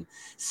done.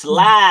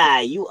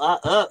 Sly, you are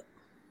up.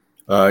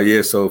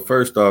 So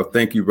first off,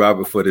 thank you,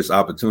 Robert, for this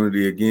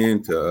opportunity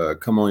again to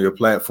come on your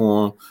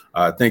platform.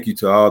 Thank you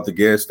to all the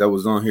guests that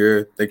was on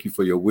here. Thank you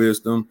for your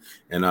wisdom.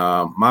 And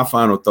my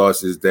final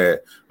thoughts is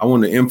that I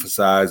want to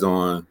emphasize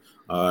on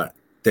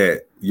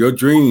that your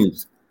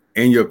dreams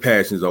and your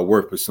passions are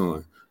worth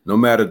pursuing, no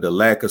matter the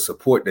lack of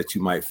support that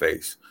you might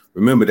face.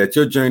 Remember that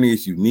your journey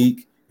is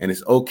unique, and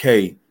it's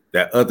okay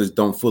that others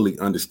don't fully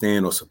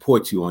understand or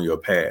support you on your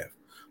path.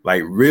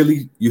 Like,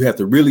 really, you have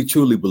to really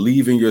truly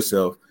believe in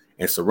yourself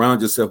and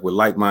surround yourself with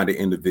like-minded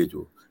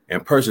individuals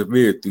and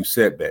persevere through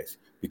setbacks,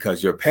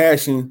 because your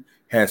passion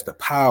has the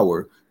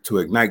power to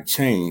ignite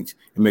change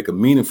and make a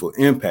meaningful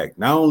impact,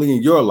 not only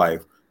in your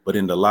life, but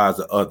in the lives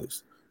of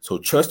others. So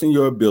trust in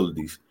your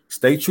abilities,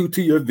 stay true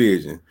to your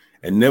vision,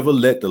 and never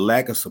let the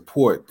lack of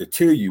support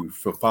deter you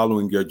from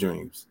following your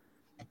dreams.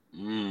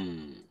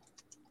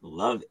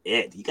 Love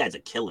it. You guys are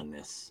killing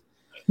this.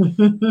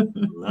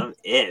 Love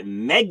it.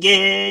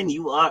 Megan,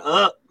 you are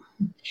up.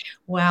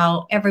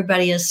 Wow,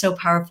 everybody is so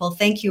powerful.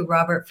 Thank you,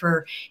 Robert,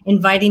 for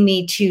inviting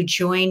me to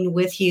join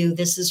with you.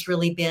 This has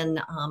really been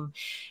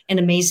an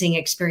amazing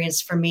experience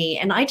for me.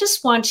 And I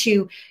just want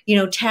to,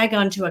 tag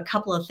on to a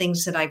couple of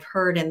things that I've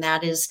heard. And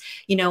that is,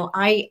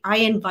 I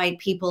invite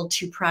people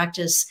to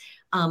practice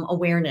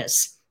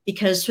awareness,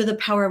 because through the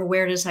power of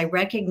awareness, I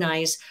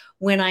recognize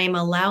when I am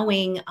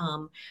allowing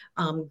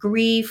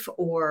grief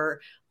or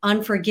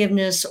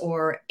unforgiveness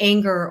or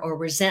anger or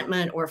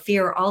resentment or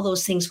fear, all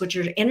those things, which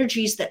are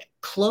energies that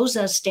close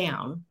us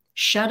down,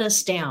 shut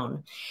us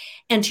down,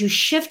 and to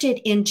shift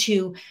it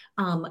into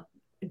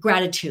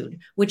gratitude,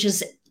 which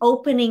is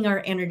opening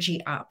our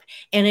energy up.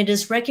 And it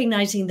is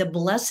recognizing the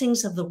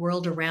blessings of the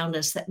world around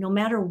us, that no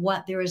matter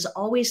what, there is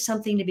always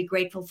something to be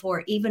grateful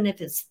for, even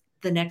if it's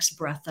the next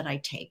breath that I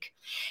take.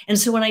 And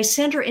so when I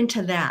center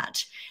into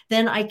that,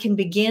 then I can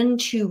begin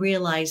to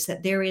realize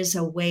that there is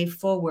a way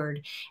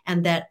forward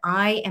and that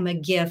I am a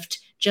gift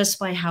just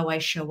by how I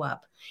show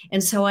up.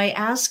 And so I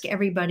ask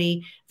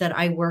everybody that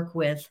I work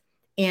with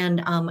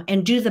and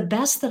do the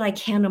best that I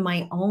can on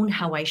my own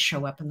how I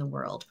show up in the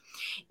world,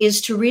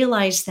 is to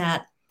realize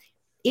that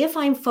if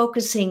I'm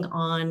focusing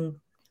on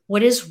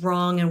what is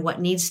wrong and what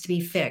needs to be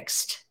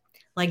fixed,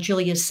 like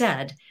Julia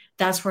said,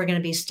 that's where we're going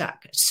to be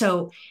stuck.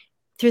 So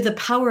through the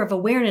power of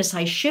awareness,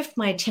 I shift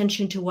my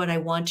attention to what I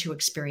want to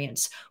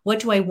experience. What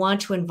do I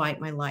want to invite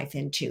my life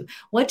into?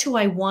 What do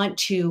I want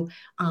to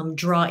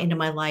draw into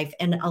my life,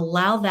 and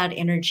allow that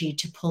energy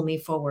to pull me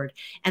forward?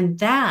 And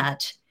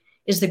that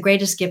is the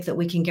greatest gift that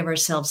we can give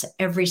ourselves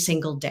every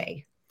single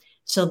day.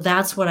 So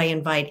that's what I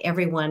invite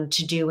everyone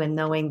to do, and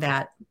knowing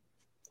that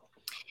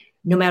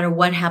no matter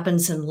what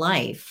happens in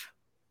life,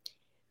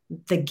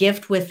 the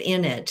gift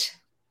within it,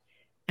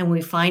 and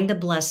we find the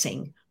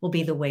blessing, will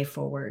be the way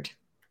forward.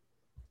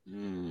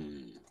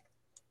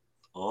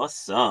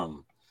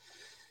 Awesome.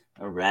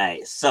 All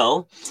right.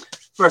 So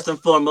first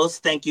and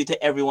foremost, thank you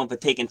to everyone for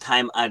taking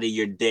time out of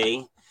your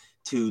day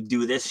to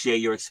do this, share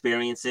your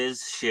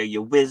experiences, share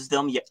your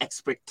wisdom, your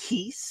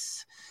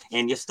expertise,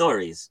 and your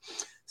stories.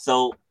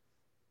 So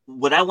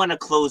what I want to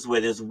close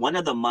with is one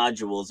of the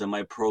modules in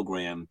my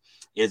program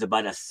is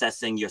about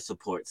assessing your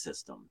support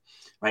system,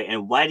 right?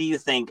 And why do you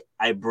think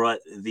I brought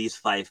these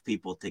 5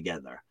 people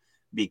together?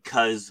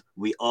 Because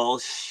we all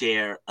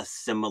share a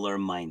similar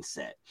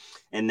mindset.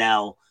 And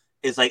now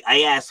it's like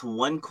I asked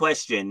one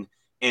question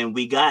and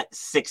we got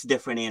 6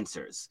 different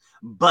answers,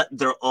 but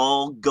they're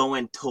all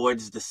going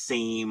towards the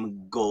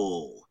same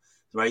goal,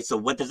 right? So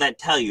what does that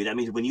tell you? That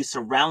means when you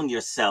surround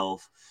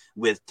yourself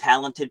with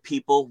talented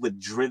people, with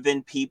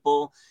driven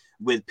people,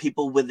 with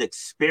people with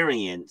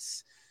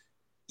experience,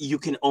 you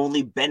can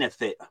only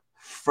benefit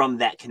from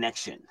that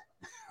connection.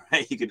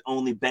 You can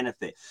only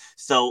benefit.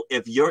 So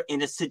if you're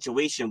in a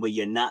situation where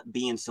you're not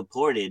being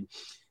supported,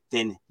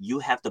 then you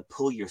have to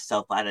pull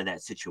yourself out of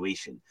that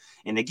situation.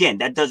 And again,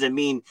 that doesn't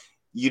mean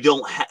you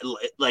don't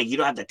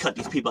have to cut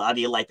these people out of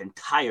your life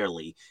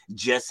entirely,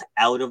 just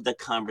out of the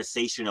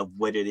conversation of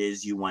what it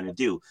is you want to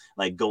do.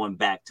 Like going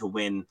back to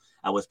when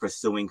I was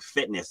pursuing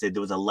fitness, there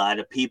was a lot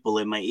of people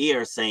in my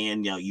ear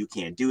saying, you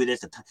can't do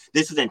this.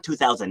 This was in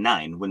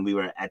 2009 when we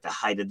were at the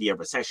height of the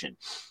recession.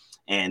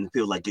 And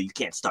people like, you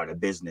can't start a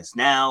business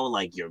now.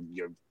 Like you're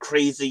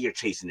crazy. You're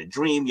chasing a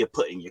dream. You're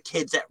putting your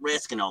kids at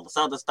risk and all this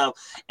other stuff,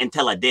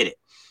 until I did it.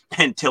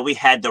 Until we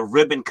had the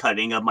ribbon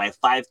cutting of my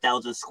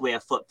 5,000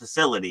 square foot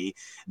facility.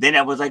 Then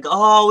I was like,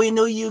 oh, we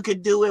knew you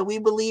could do it. We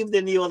believed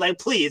in you. Like,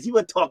 please, you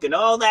were talking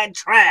all that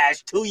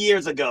trash 2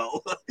 years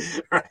ago.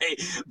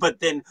 Right. But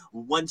then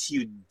once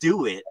you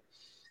do it,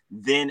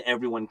 then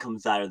everyone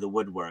comes out of the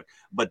woodwork.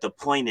 But the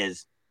point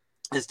is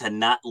to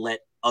not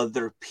let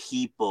other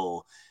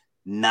people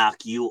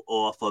knock you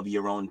off of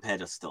your own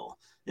pedestal.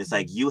 It's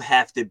like you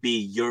have to be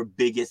your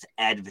biggest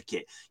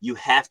advocate. You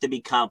have to be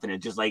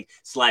confident. Just like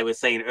Sly was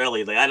saying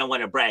earlier, like, I don't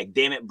want to brag.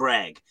 Damn it,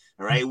 brag.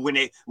 All right. When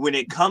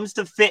it comes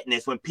to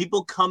fitness, when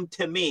people come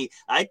to me,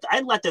 I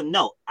let them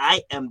know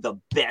I am the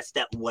best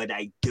at what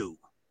I do.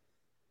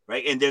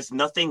 Right. And there's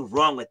nothing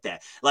wrong with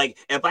that. Like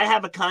if I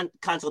have a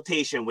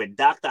consultation with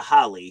Dr.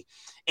 Holly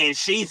and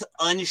she's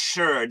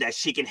unsure that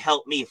she can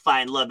help me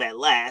find love at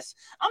last,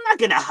 I'm not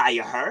going to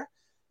hire her.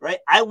 Right.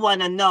 I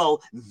want to know,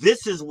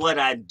 this is what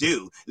I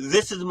do.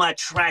 This is my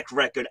track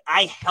record.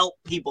 I help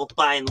people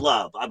find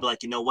love. I'd be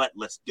like, you know what?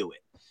 Let's do it.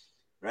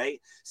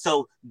 Right.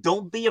 So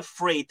don't be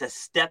afraid to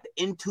step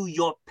into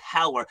your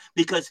power,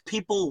 because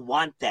people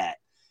want that.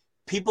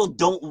 People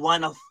don't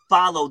want to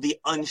follow the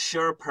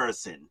unsure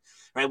person.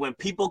 Right. When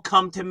people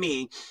come to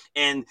me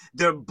and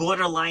they're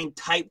borderline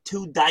type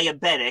 2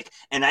 diabetic,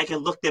 and I can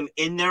look them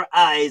in their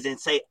eyes and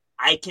say,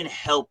 I can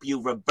help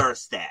you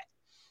reverse that.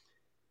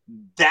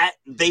 That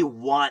they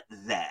want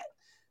that.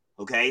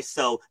 Okay,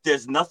 so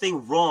there's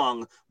nothing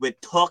wrong with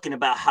talking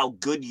about how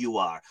good you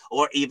are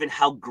or even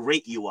how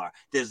great you are.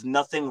 There's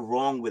nothing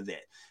wrong with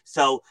it.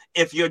 So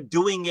if you're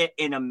doing it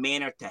in a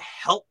manner to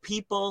help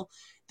people,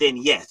 then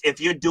yes. If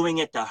you're doing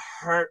it to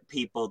hurt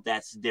people,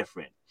 that's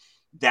different.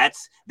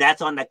 That's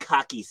on the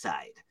cocky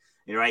side,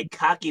 right?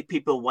 Cocky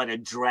people want to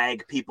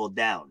drag people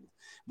down.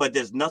 But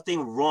there's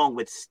nothing wrong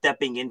with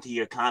stepping into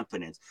your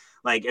confidence.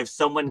 Like if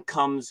someone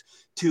comes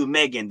to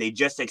Megan, they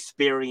just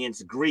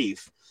experienced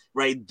grief,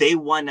 right? They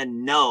want to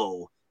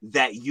know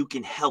that you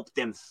can help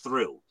them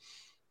through,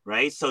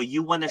 right? So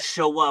you want to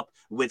show up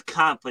with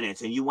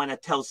confidence and you want to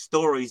tell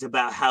stories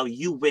about how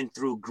you went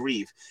through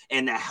grief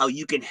and how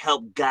you can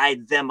help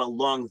guide them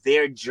along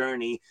their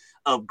journey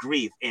of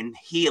grief and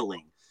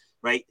healing,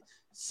 right?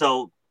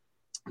 So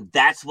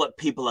that's what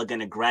people are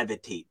going to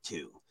gravitate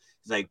to.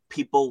 It's like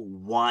people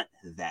want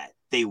that.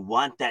 They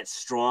want that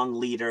strong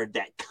leader,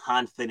 that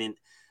confident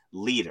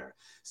leader.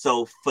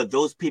 So for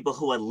those people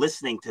who are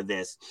listening to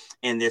this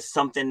and there's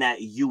something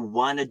that you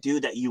want to do,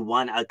 that you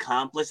want to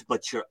accomplish,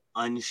 but you're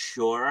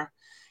unsure,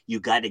 you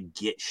got to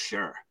get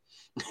sure,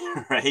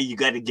 right? You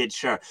got to get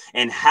sure.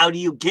 And how do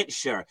you get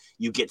sure?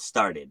 You get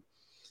started.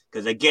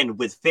 Because again,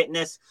 with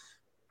fitness,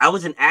 I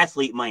was an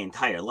athlete my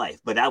entire life,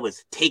 but I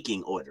was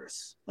taking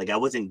orders. Like I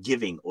wasn't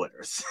giving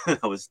orders.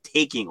 I was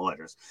taking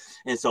orders.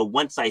 And so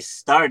once I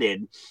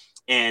started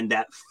and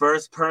that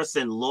first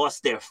person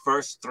lost their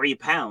first 3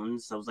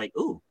 pounds, I was like,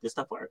 ooh, this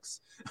stuff works.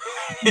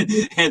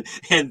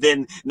 and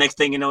then next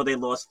thing you know, they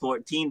lost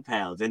 14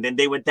 pounds. And then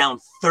they were down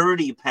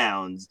 30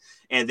 pounds.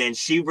 And then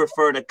she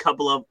referred a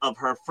couple of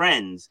her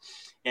friends.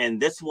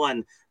 And this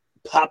one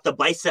popped a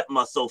bicep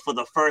muscle for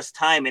the first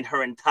time in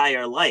her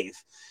entire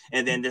life.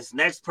 And then this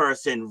next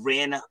person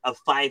ran a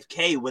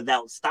 5K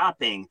without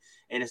stopping.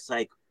 And it's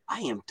like,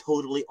 I am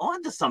totally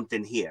onto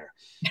something here.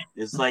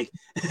 It's like,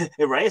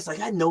 right? It's like,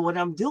 I know what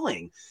I'm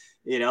doing,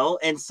 you know?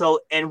 And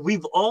so, and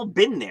we've all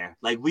been there.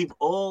 Like we've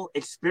all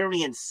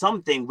experienced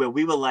something where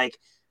we were like,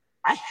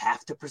 I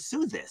have to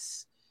pursue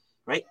this,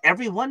 right?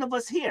 Every one of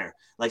us here,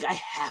 like I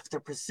have to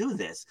pursue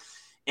this.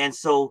 And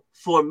so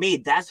for me,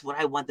 that's what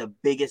I want the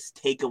biggest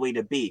takeaway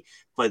to be.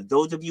 For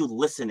those of you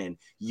listening,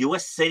 you are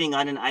sitting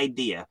on an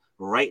idea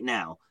right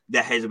now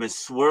that has been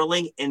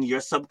swirling in your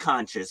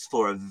subconscious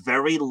for a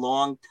very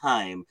long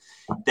time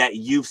that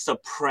you've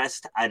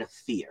suppressed out of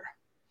fear.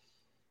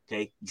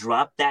 Okay,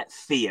 drop that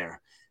fear.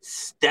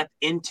 Step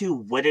into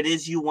what it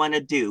is you want to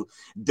do.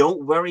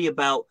 Don't worry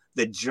about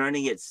the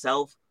journey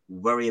itself.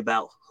 Worry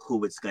about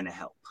who it's going to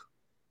help.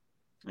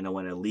 And I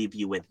want to leave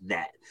you with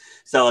that.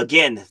 So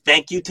again,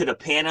 thank you to the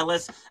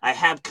panelists. I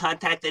have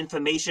contact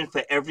information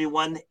for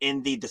everyone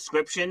in the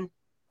description.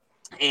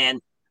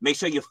 And make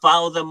sure you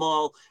follow them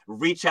all,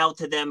 reach out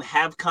to them,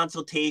 have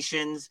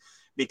consultations,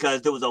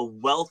 because there was a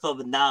wealth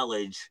of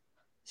knowledge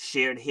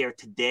shared here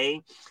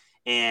today.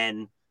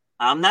 And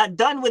I'm not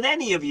done with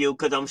any of you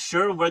because I'm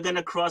sure we're going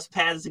to cross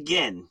paths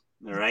again.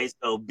 All right.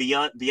 So be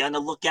on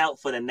the lookout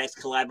for the next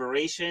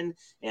collaboration.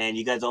 And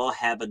you guys all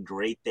have a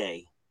great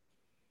day.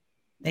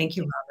 Thank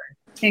you,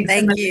 Robert.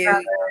 Thank you.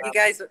 Robert. You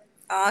guys,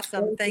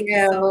 awesome. Thank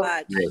you so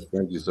much. Yes,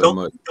 thank you so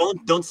much.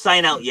 Don't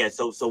sign out yet.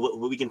 So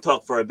we can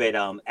talk for a bit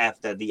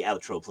after the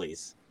outro,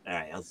 please. All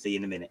right, I'll see you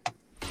in a minute.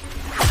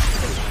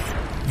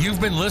 You've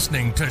been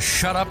listening to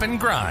Shut Up and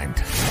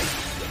Grind.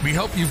 We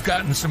hope you've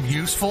gotten some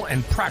useful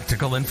and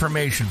practical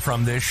information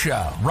from this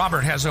show.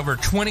 Robert has over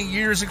 20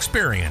 years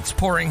experience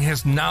pouring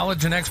his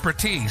knowledge and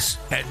expertise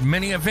at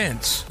many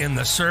events in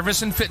the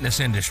service and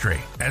fitness industry,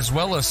 as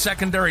well as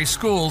secondary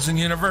schools and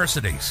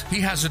universities.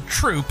 He has a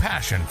true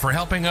passion for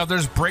helping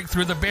others break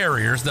through the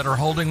barriers that are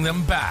holding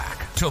them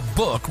back. To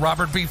book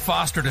Robert B.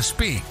 Foster to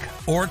speak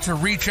or to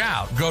reach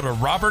out, go to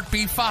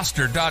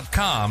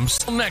robertbfoster.com.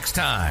 Till next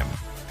time,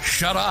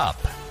 shut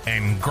up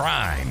and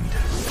grind.